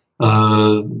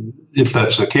 If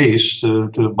that's the case,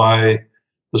 to buy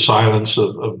the silence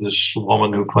of this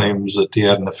woman who claims that he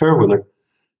had an affair with her,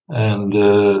 and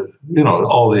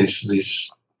all these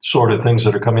sordid things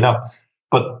that are coming up.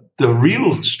 But the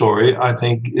real story, I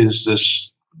think, is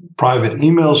this private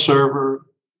email server,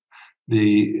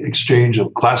 the exchange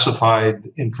of classified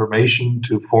information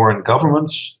to foreign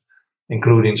governments,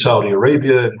 including Saudi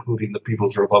Arabia, including the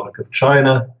People's Republic of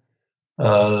China,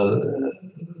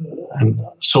 and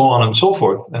so on and so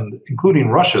forth, and including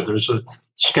Russia. There's a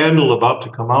scandal about to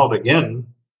come out again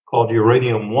called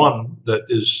Uranium One that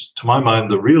is, to my mind,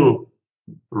 the real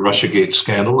Russiagate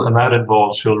scandal, and that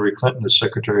involves Hillary Clinton as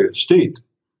Secretary of State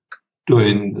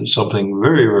doing something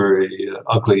very, very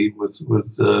ugly with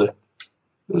the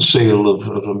sale of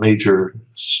a major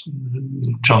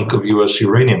chunk of U.S.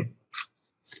 uranium.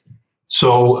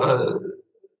 So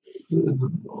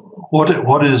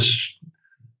what is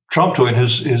Trump doing?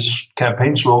 His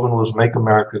campaign slogan was "Make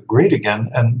America Great Again,"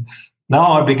 and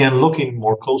now I began looking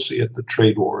more closely at the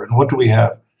trade war. And what do we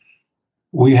have?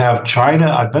 We have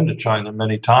China. I've been to China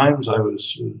many times. I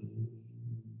was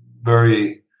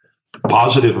very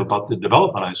positive about the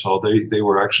development I saw. They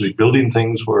were actually building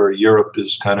things where Europe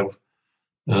is kind of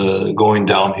going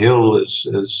downhill, as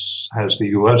has the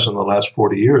U.S. in the last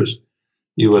 40 years,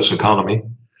 U.S. economy.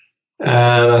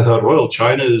 And I thought, well,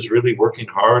 China is really working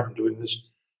hard and doing this.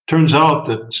 Turns out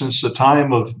that since the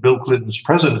time of Bill Clinton's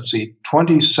presidency,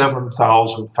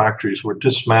 27,000 factories were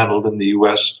dismantled in the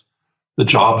U.S. The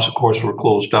jobs, of course, were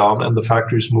closed down, and the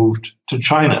factories moved to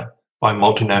China by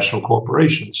multinational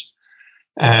corporations.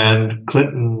 And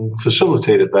Clinton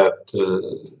facilitated that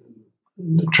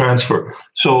transfer.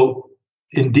 So,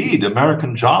 indeed,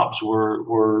 American jobs were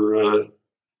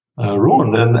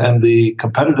ruined, and the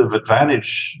competitive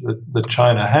advantage that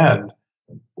China had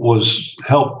was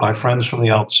helped by friends from the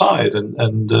outside,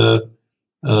 and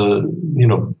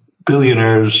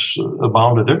billionaires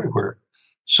abounded everywhere.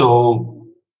 So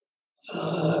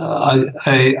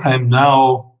I'm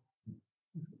now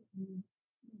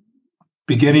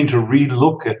beginning to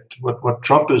relook at what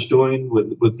Trump is doing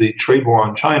with the trade war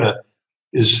on China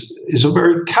is a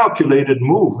very calculated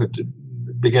move. It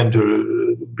began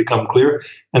to become clear,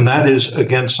 and that is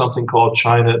against something called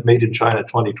Made in China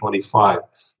 2025.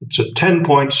 It's a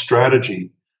 10-point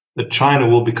strategy that China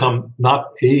will become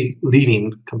not a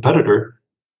leading competitor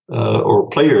or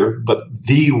player, but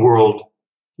the world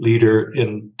leader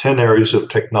in 10 areas of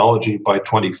technology by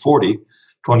 2040.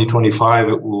 2025,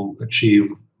 it will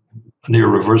achieve an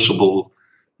irreversible,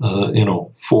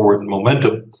 forward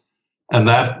momentum. And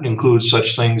that includes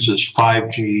such things as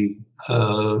 5G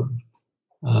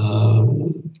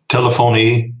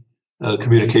telephony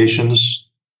communications,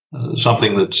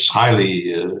 something that's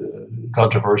highly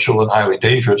controversial and highly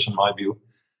dangerous in my view.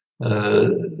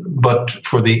 But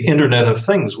for the Internet of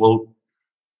Things, we'll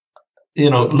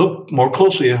look more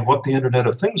closely at what the Internet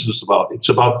of Things is about. It's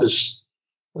about this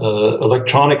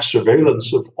electronic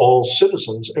surveillance of all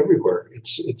citizens everywhere.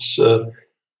 It's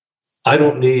I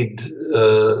don't need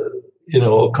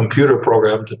a computer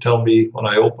program to tell me when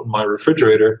I open my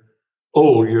refrigerator,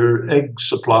 oh, your egg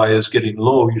supply is getting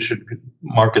low, you should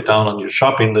mark it down on your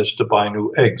shopping list to buy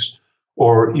new eggs.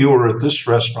 Or you were at this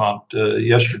restaurant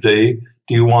yesterday,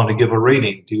 do you want to give a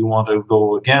rating? Do you want to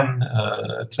go again,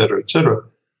 et cetera, et cetera.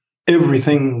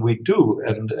 Everything we do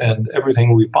and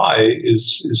everything we buy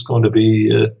is going to be,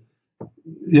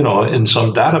 in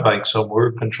some data bank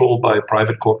somewhere controlled by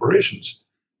private corporations.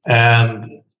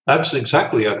 And that's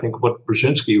exactly, I think, what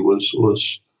Brzezinski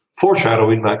was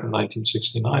foreshadowing back in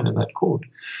 1969 in that quote.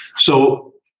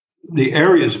 So the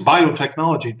areas,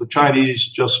 biotechnology, the Chinese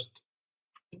just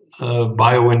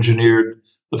bioengineered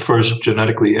the first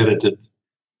genetically edited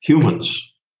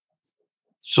humans,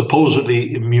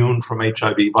 supposedly immune from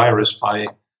HIV virus by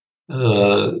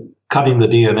cutting the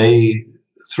DNA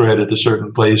thread at a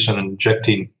certain place and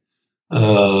injecting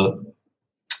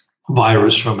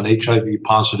virus from an HIV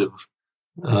positive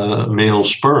male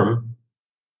sperm.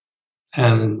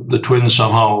 And the twins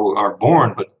somehow are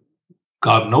born, but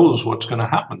God knows what's going to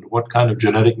happen, what kind of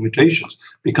genetic mutations,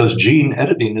 because gene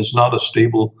editing is not a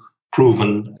stable,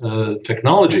 proven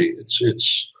technology.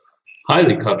 It's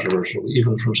highly controversial,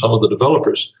 even from some of the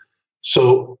developers.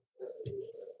 So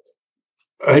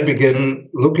I began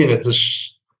looking at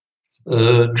this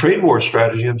trade war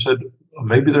strategy and said,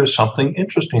 maybe there's something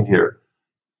interesting here.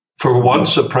 For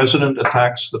once, a president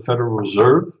attacks the Federal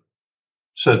Reserve,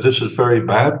 said this is very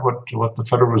bad what the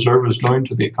Federal Reserve is doing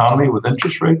to the economy with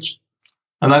interest rates.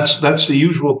 And that's the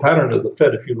usual pattern of the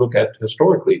Fed. If you look at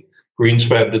historically,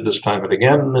 Greenspan did this time and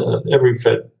again. Every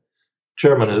Fed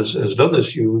chairman has done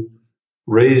this. You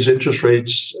raise interest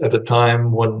rates at a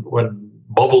time when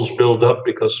bubbles build up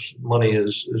because money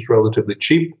is relatively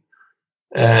cheap.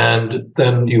 And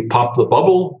then you pop the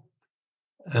bubble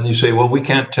and you say, well, we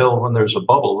can't tell when there's a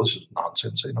bubble. This is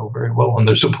nonsense. They know very well when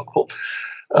there's a bubble.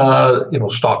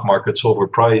 Stock market's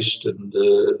overpriced and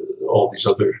all these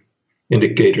other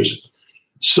indicators.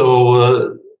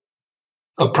 So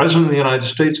a president of the United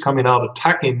States coming out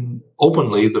attacking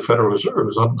openly the Federal Reserve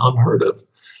is unheard of.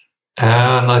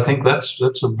 And I think that's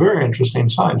a very interesting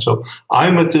sign. So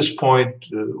I'm at this point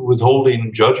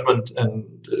withholding judgment and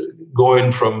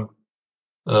going from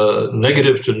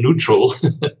negative to neutral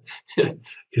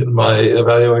in my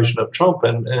evaluation of Trump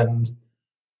and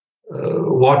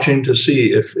watching to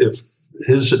see if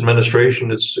his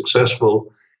administration is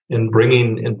successful in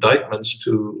bringing indictments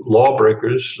to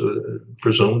lawbreakers,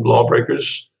 presumed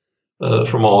lawbreakers,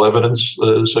 from all evidence,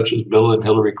 such as Bill and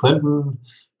Hillary Clinton,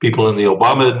 people in the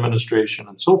Obama administration,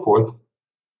 and so forth.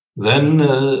 Then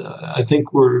I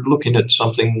think we're looking at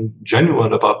something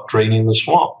genuine about draining the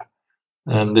swamp.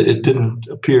 And it didn't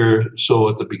appear so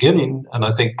at the beginning. And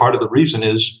I think part of the reason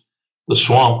is the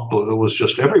swamp was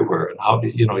just everywhere. And how do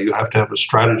you have to have a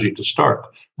strategy to start.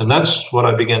 And that's what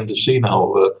I began to see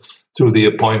now through the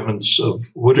appointments of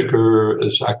Whitaker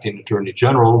as acting attorney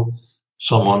general,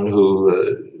 someone who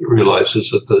realizes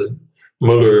that the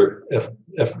Mueller,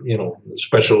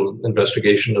 special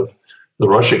investigation of the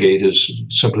Russiagate has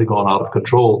simply gone out of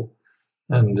control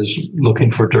and is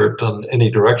looking for dirt on any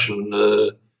direction,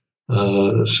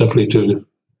 simply to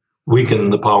weaken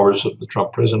the powers of the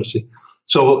Trump presidency.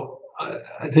 So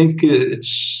I think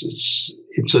it's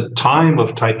a time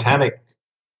of titanic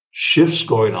shifts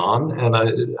going on, and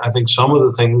I think some of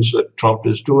the things that Trump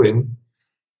is doing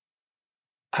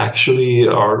actually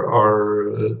are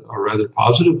rather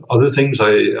positive. Other things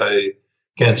I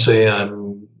can't say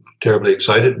I'm terribly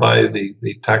excited by,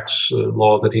 the tax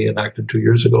law that he enacted 2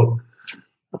 years ago,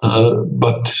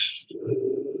 but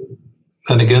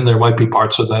then again, there might be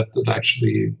parts of that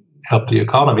actually help the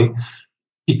economy.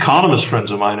 Economist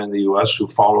friends of mine in the U.S. who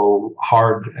follow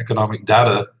hard economic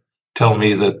data tell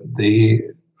me that the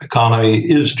economy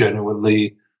is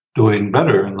genuinely doing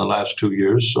better in the last 2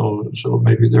 years. So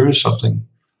maybe there is something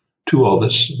to all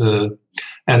this.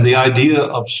 And the idea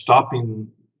of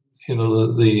stopping,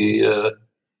 the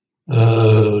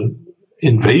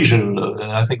invasion,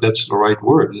 and I think that's the right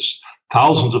word, is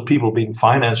thousands of people being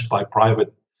financed by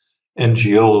private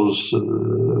NGOs,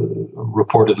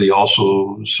 reportedly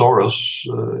also Soros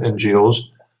NGOs,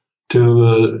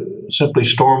 to simply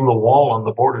storm the wall on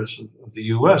the borders of the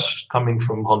U.S. coming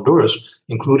from Honduras,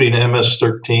 including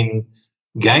MS-13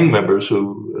 gang members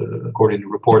who, according to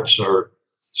reports, are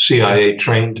CIA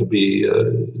trained to be,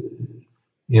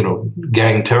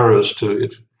 gang terrorists.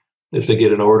 If they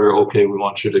get an order, okay, we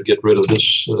want you to get rid of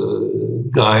this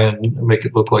guy and make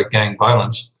it look like gang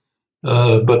violence.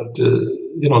 But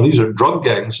these are drug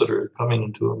gangs that are coming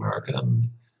into America and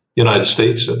United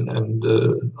States and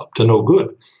up to no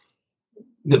good.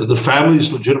 The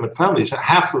families, legitimate families,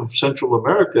 half of Central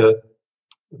America,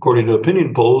 according to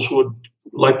opinion polls, would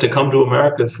like to come to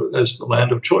America as the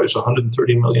land of choice,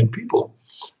 130 million people.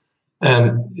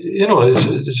 And,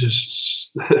 it's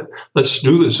just, let's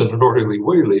do this in an orderly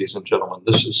way, ladies and gentlemen.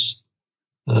 This is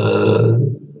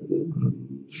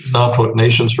not what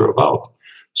nations are about.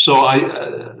 So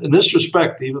in this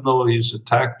respect, even though he's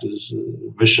attacked as a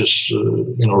vicious,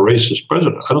 racist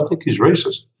president, I don't think he's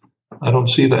racist. I don't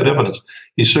see that evidence.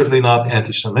 He's certainly not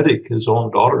anti-Semitic. His own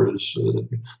daughter is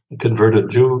a converted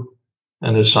Jew,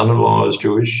 and his son-in-law is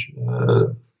Jewish.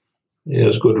 He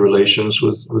has good relations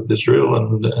with Israel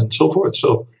and so forth.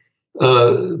 So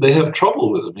they have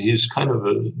trouble with him. He's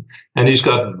and he's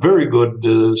got very good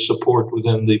support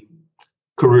within the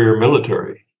career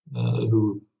military,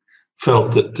 who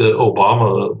felt that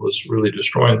Obama was really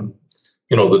destroying,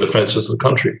 the defenses of the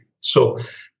country. So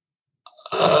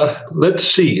let's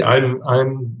see.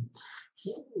 I'm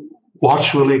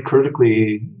watchfully,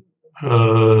 critically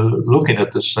looking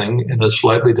at this thing in a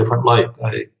slightly different light.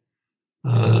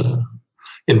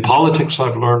 In politics,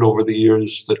 I've learned over the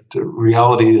years that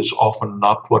reality is often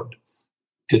not what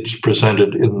it's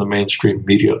presented in the mainstream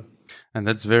media. And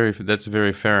that's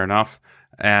very fair enough.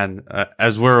 And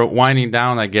as we're winding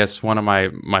down, I guess one of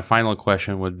my final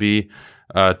question would be,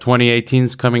 2018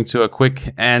 is coming to a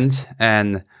quick end,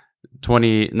 and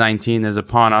 2019 is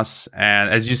upon us. And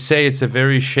as you say, it's a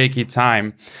very shaky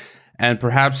time. And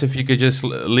perhaps if you could just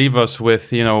leave us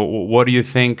with, what do you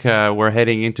think we're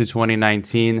heading into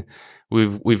 2019?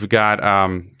 We've got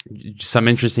some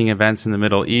interesting events in the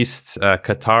Middle East.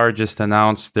 Qatar just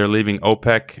announced they're leaving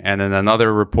OPEC, and then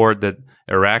another report that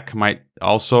Iraq might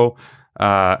also.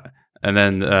 And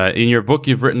then in your book,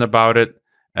 you've written about it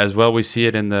as well. We see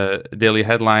it in the daily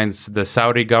headlines. The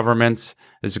Saudi government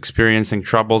is experiencing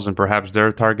troubles, and perhaps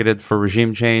they're targeted for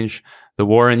regime change. The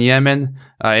war in Yemen.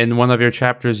 In one of your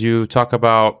chapters, you talk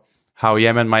about how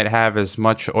Yemen might have as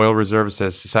much oil reserves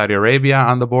as Saudi Arabia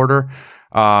on the border.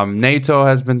 NATO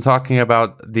has been talking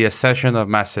about the accession of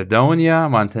Macedonia,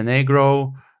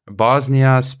 Montenegro,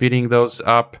 Bosnia, speeding those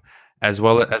up, as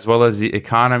well as the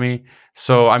economy.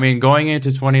 So, I mean, going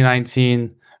into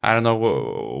 2019, I don't know,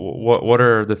 what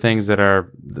are the things that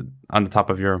are on the top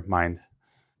of your mind?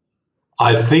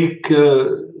 I think,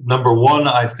 number one,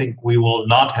 I think we will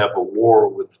not have a war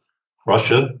with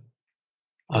Russia.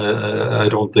 I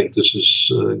don't think this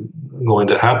is going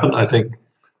to happen. I think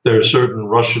there are certain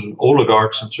Russian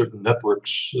oligarchs and certain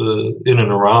networks in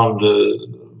and around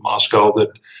Moscow that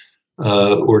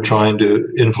were trying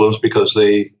to influence, because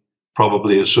they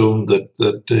probably assumed that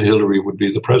Hillary would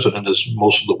be the president, as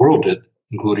most of the world did,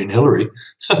 including Hillary.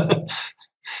 But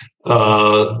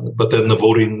then the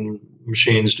voting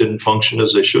machines didn't function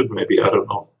as they should, maybe, I don't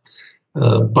know.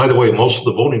 By the way, most of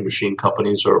the voting machine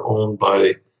companies are owned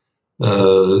by,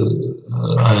 I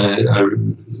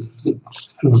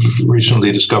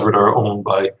recently discovered, are owned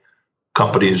by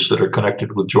companies that are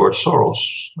connected with George Soros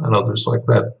and others like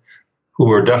that,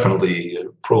 who are definitely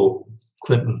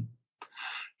pro-Clinton.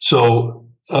 So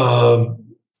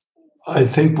I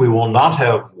think we will not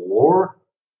have war.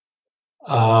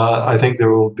 I think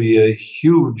there will be a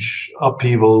huge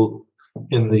upheaval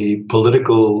in the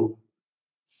political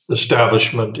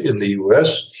establishment in the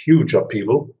US, huge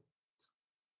upheaval.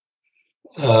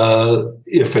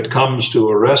 If it comes to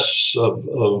arrests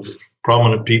of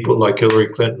prominent people like Hillary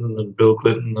Clinton and Bill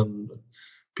Clinton and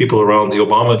people around the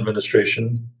Obama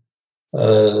administration,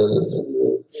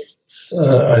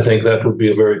 I think that would be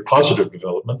a very positive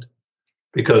development,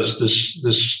 because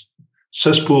this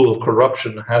cesspool of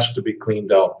corruption has to be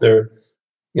cleaned out. They're,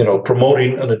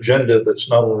 promoting an agenda that's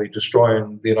not only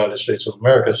destroying the United States of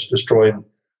America, it's destroying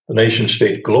the nation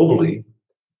state globally.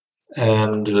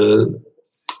 And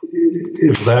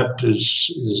if that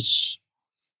is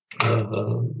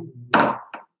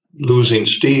losing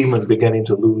steam and beginning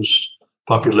to lose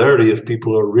popularity, if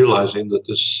people are realizing that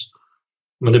this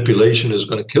manipulation is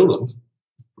going to kill them,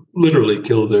 literally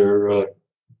kill their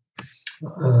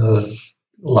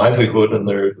livelihood and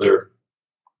their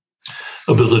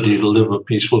ability to live a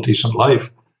peaceful, decent life,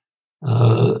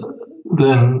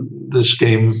 then this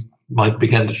game might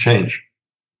begin to change.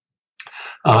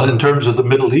 In terms of the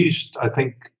Middle East, I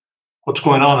think what's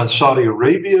going on in Saudi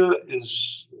Arabia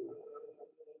is,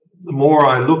 the more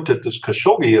I looked at this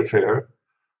Khashoggi affair,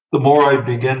 the more I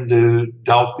began to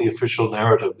doubt the official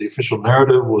narrative. The official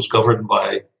narrative was governed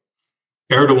by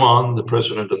Erdogan, the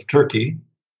president of Turkey.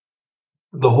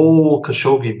 The whole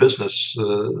Khashoggi business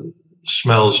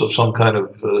smells of some kind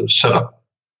of setup,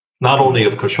 not only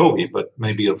of Khashoggi, but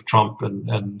maybe of Trump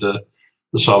and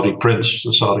the Saudi prince,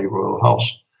 the Saudi royal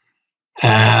house.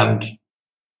 And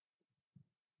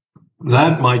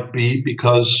that might be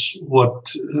because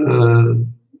what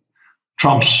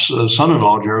Trump's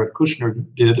son-in-law, Jared Kushner,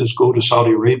 did is go to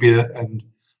Saudi Arabia and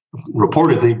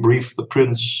reportedly brief the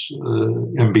prince,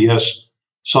 MBS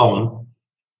Salman,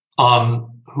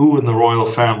 on who in the royal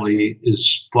family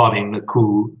is plotting a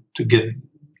coup to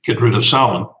get rid of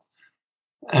Salman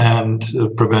and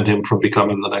prevent him from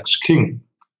becoming the next king.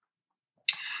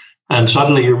 And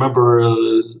suddenly, you remember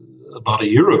about a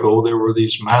year ago, there were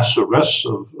these mass arrests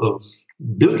of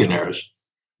billionaires,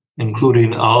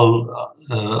 including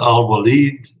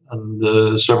Al-Walid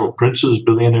and several princes,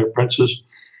 billionaire princes.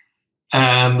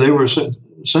 And they were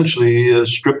essentially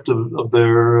stripped of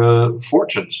their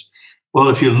fortunes. Well,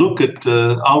 if you look at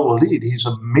Al-Walid, he's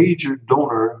a major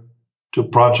donor to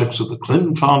projects of the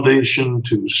Clinton Foundation,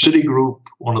 to Citigroup,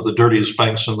 one of the dirtiest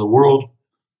banks in the world,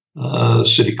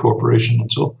 Citi Corporation,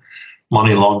 and so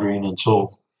money laundering and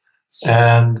so.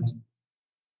 And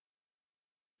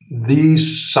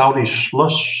these Saudi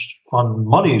slush fund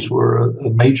monies were a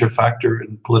major factor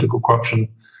in political corruption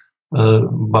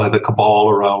by the cabal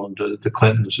around the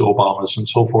Clintons, the Obamas, and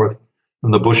so forth,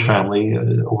 and the Bush family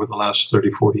over the last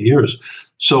 30, 40 years.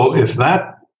 So if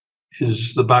that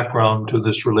is the background to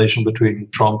this relation between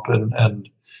Trump and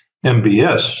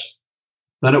MBS,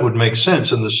 then it would make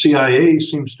sense. And the CIA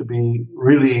seems to be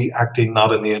really acting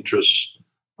not in the interests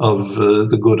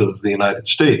the good of the United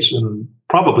States, and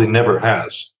probably never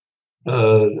has.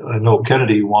 I know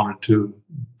Kennedy wanted to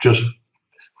just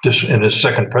in his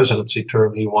second presidency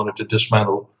term, he wanted to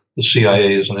dismantle the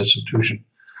CIA as an institution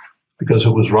because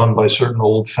it was run by certain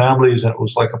old families and it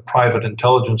was like a private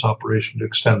intelligence operation to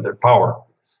extend their power.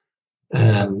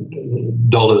 And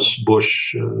Dulles,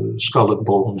 Bush, Skull and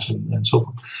Bones, and so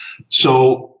forth.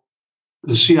 So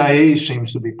the CIA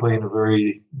seems to be playing a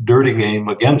very dirty game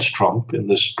against Trump in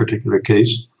this particular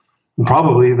case. And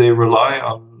probably they rely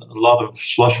on a lot of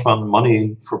slush fund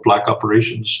money for black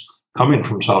operations coming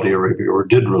from Saudi Arabia, or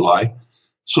did rely.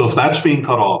 So if that's being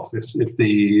cut off, if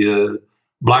the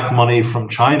black money from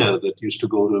China that used to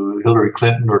go to Hillary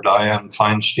Clinton or Dianne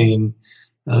Feinstein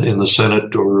in the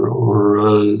Senate,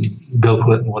 or Bill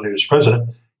Clinton when he was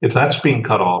president, if that's being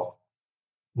cut off,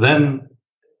 then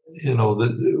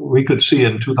we could see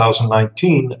in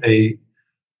 2019 a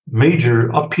major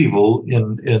upheaval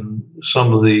in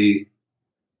some of the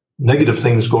negative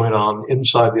things going on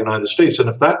inside the United States. And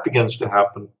if that begins to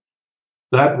happen,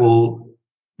 that will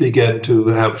begin to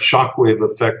have shockwave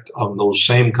effect on those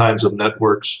same kinds of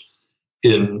networks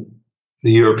in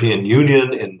the European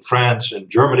Union, in France, in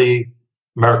Germany.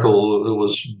 Merkel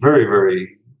was very,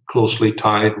 very closely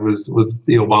tied with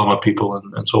the Obama people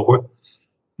and so forth.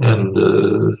 And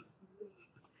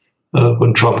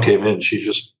when Trump came in, she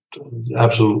just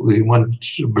absolutely went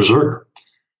berserk.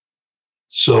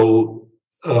 So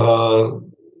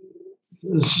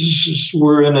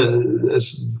we're in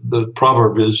as the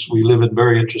proverb is, we live in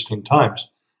very interesting times.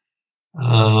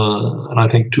 And I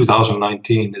think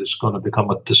 2019 is going to become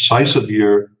a decisive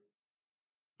year,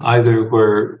 either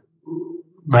where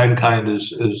mankind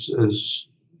as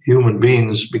human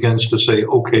beings begins to say,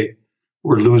 okay,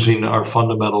 we're losing our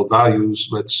fundamental values.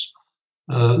 Let's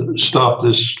stop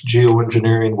this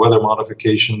geoengineering, weather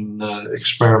modification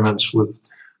experiments with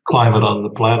climate on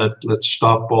the planet. Let's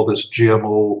stop all this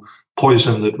GMO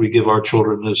poison that we give our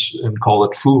children and call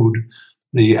it food,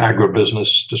 the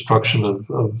agribusiness destruction of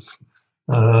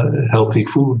healthy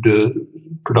food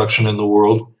production in the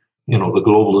world, the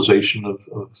globalization of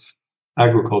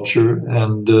agriculture.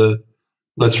 And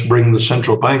let's bring the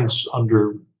central banks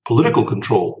under political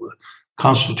control. The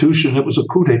Constitution, it was a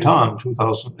coup d'etat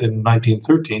in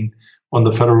 1913 when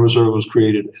the Federal Reserve was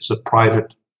created as a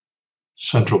private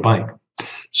central bank.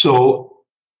 So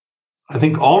I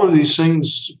think all of these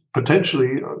things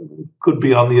potentially could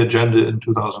be on the agenda in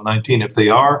 2019. If they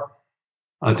are,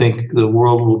 I think the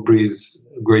world will breathe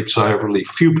a great sigh of relief.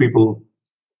 Few people,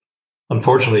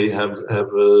 unfortunately, have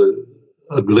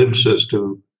a glimpse as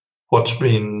to what's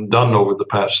been done over the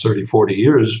past 30, 40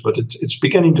 years, but it's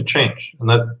beginning to change, and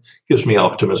that gives me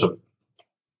optimism.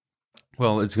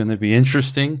 Well, it's going to be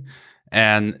interesting,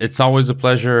 and it's always a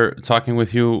pleasure talking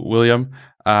with you, William.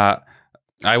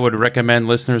 I would recommend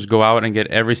listeners go out and get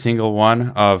every single one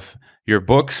of your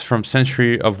books, from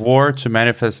Century of War to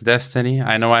Manifest Destiny.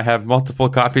 I know I have multiple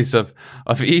copies of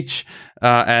each.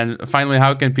 And finally,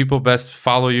 how can people best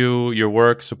follow you, your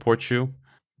work, support you?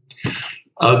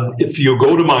 If you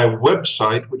go to my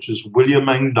website, which is William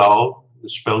Engdahl,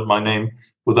 spelled my name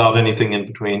without anything in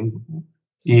between,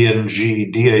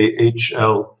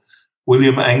 Engdahl,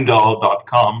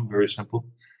 williamengdahl.com, very simple.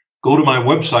 Go to my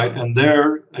website, and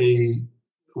there a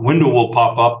window will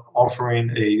pop up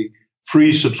offering a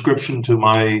free subscription to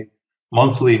my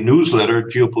monthly newsletter,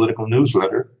 Geopolitical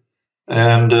newsletter.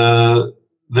 And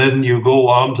then you go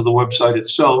on to the website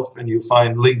itself and you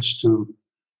find links to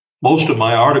most of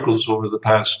my articles over the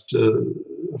past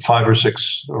 5 or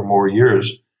 6 or more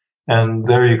years. And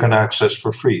there you can access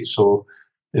for free. So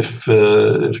if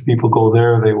people go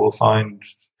there, they will find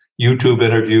YouTube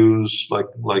interviews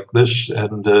like this,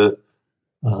 and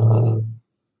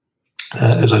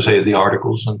as I say, the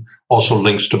articles, and also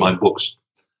links to my books.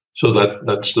 So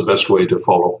that's the best way to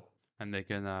follow. And they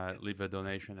can leave a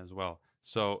donation as well.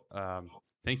 So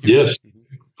thank you. Yes,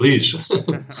 please.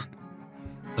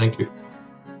 Thank you.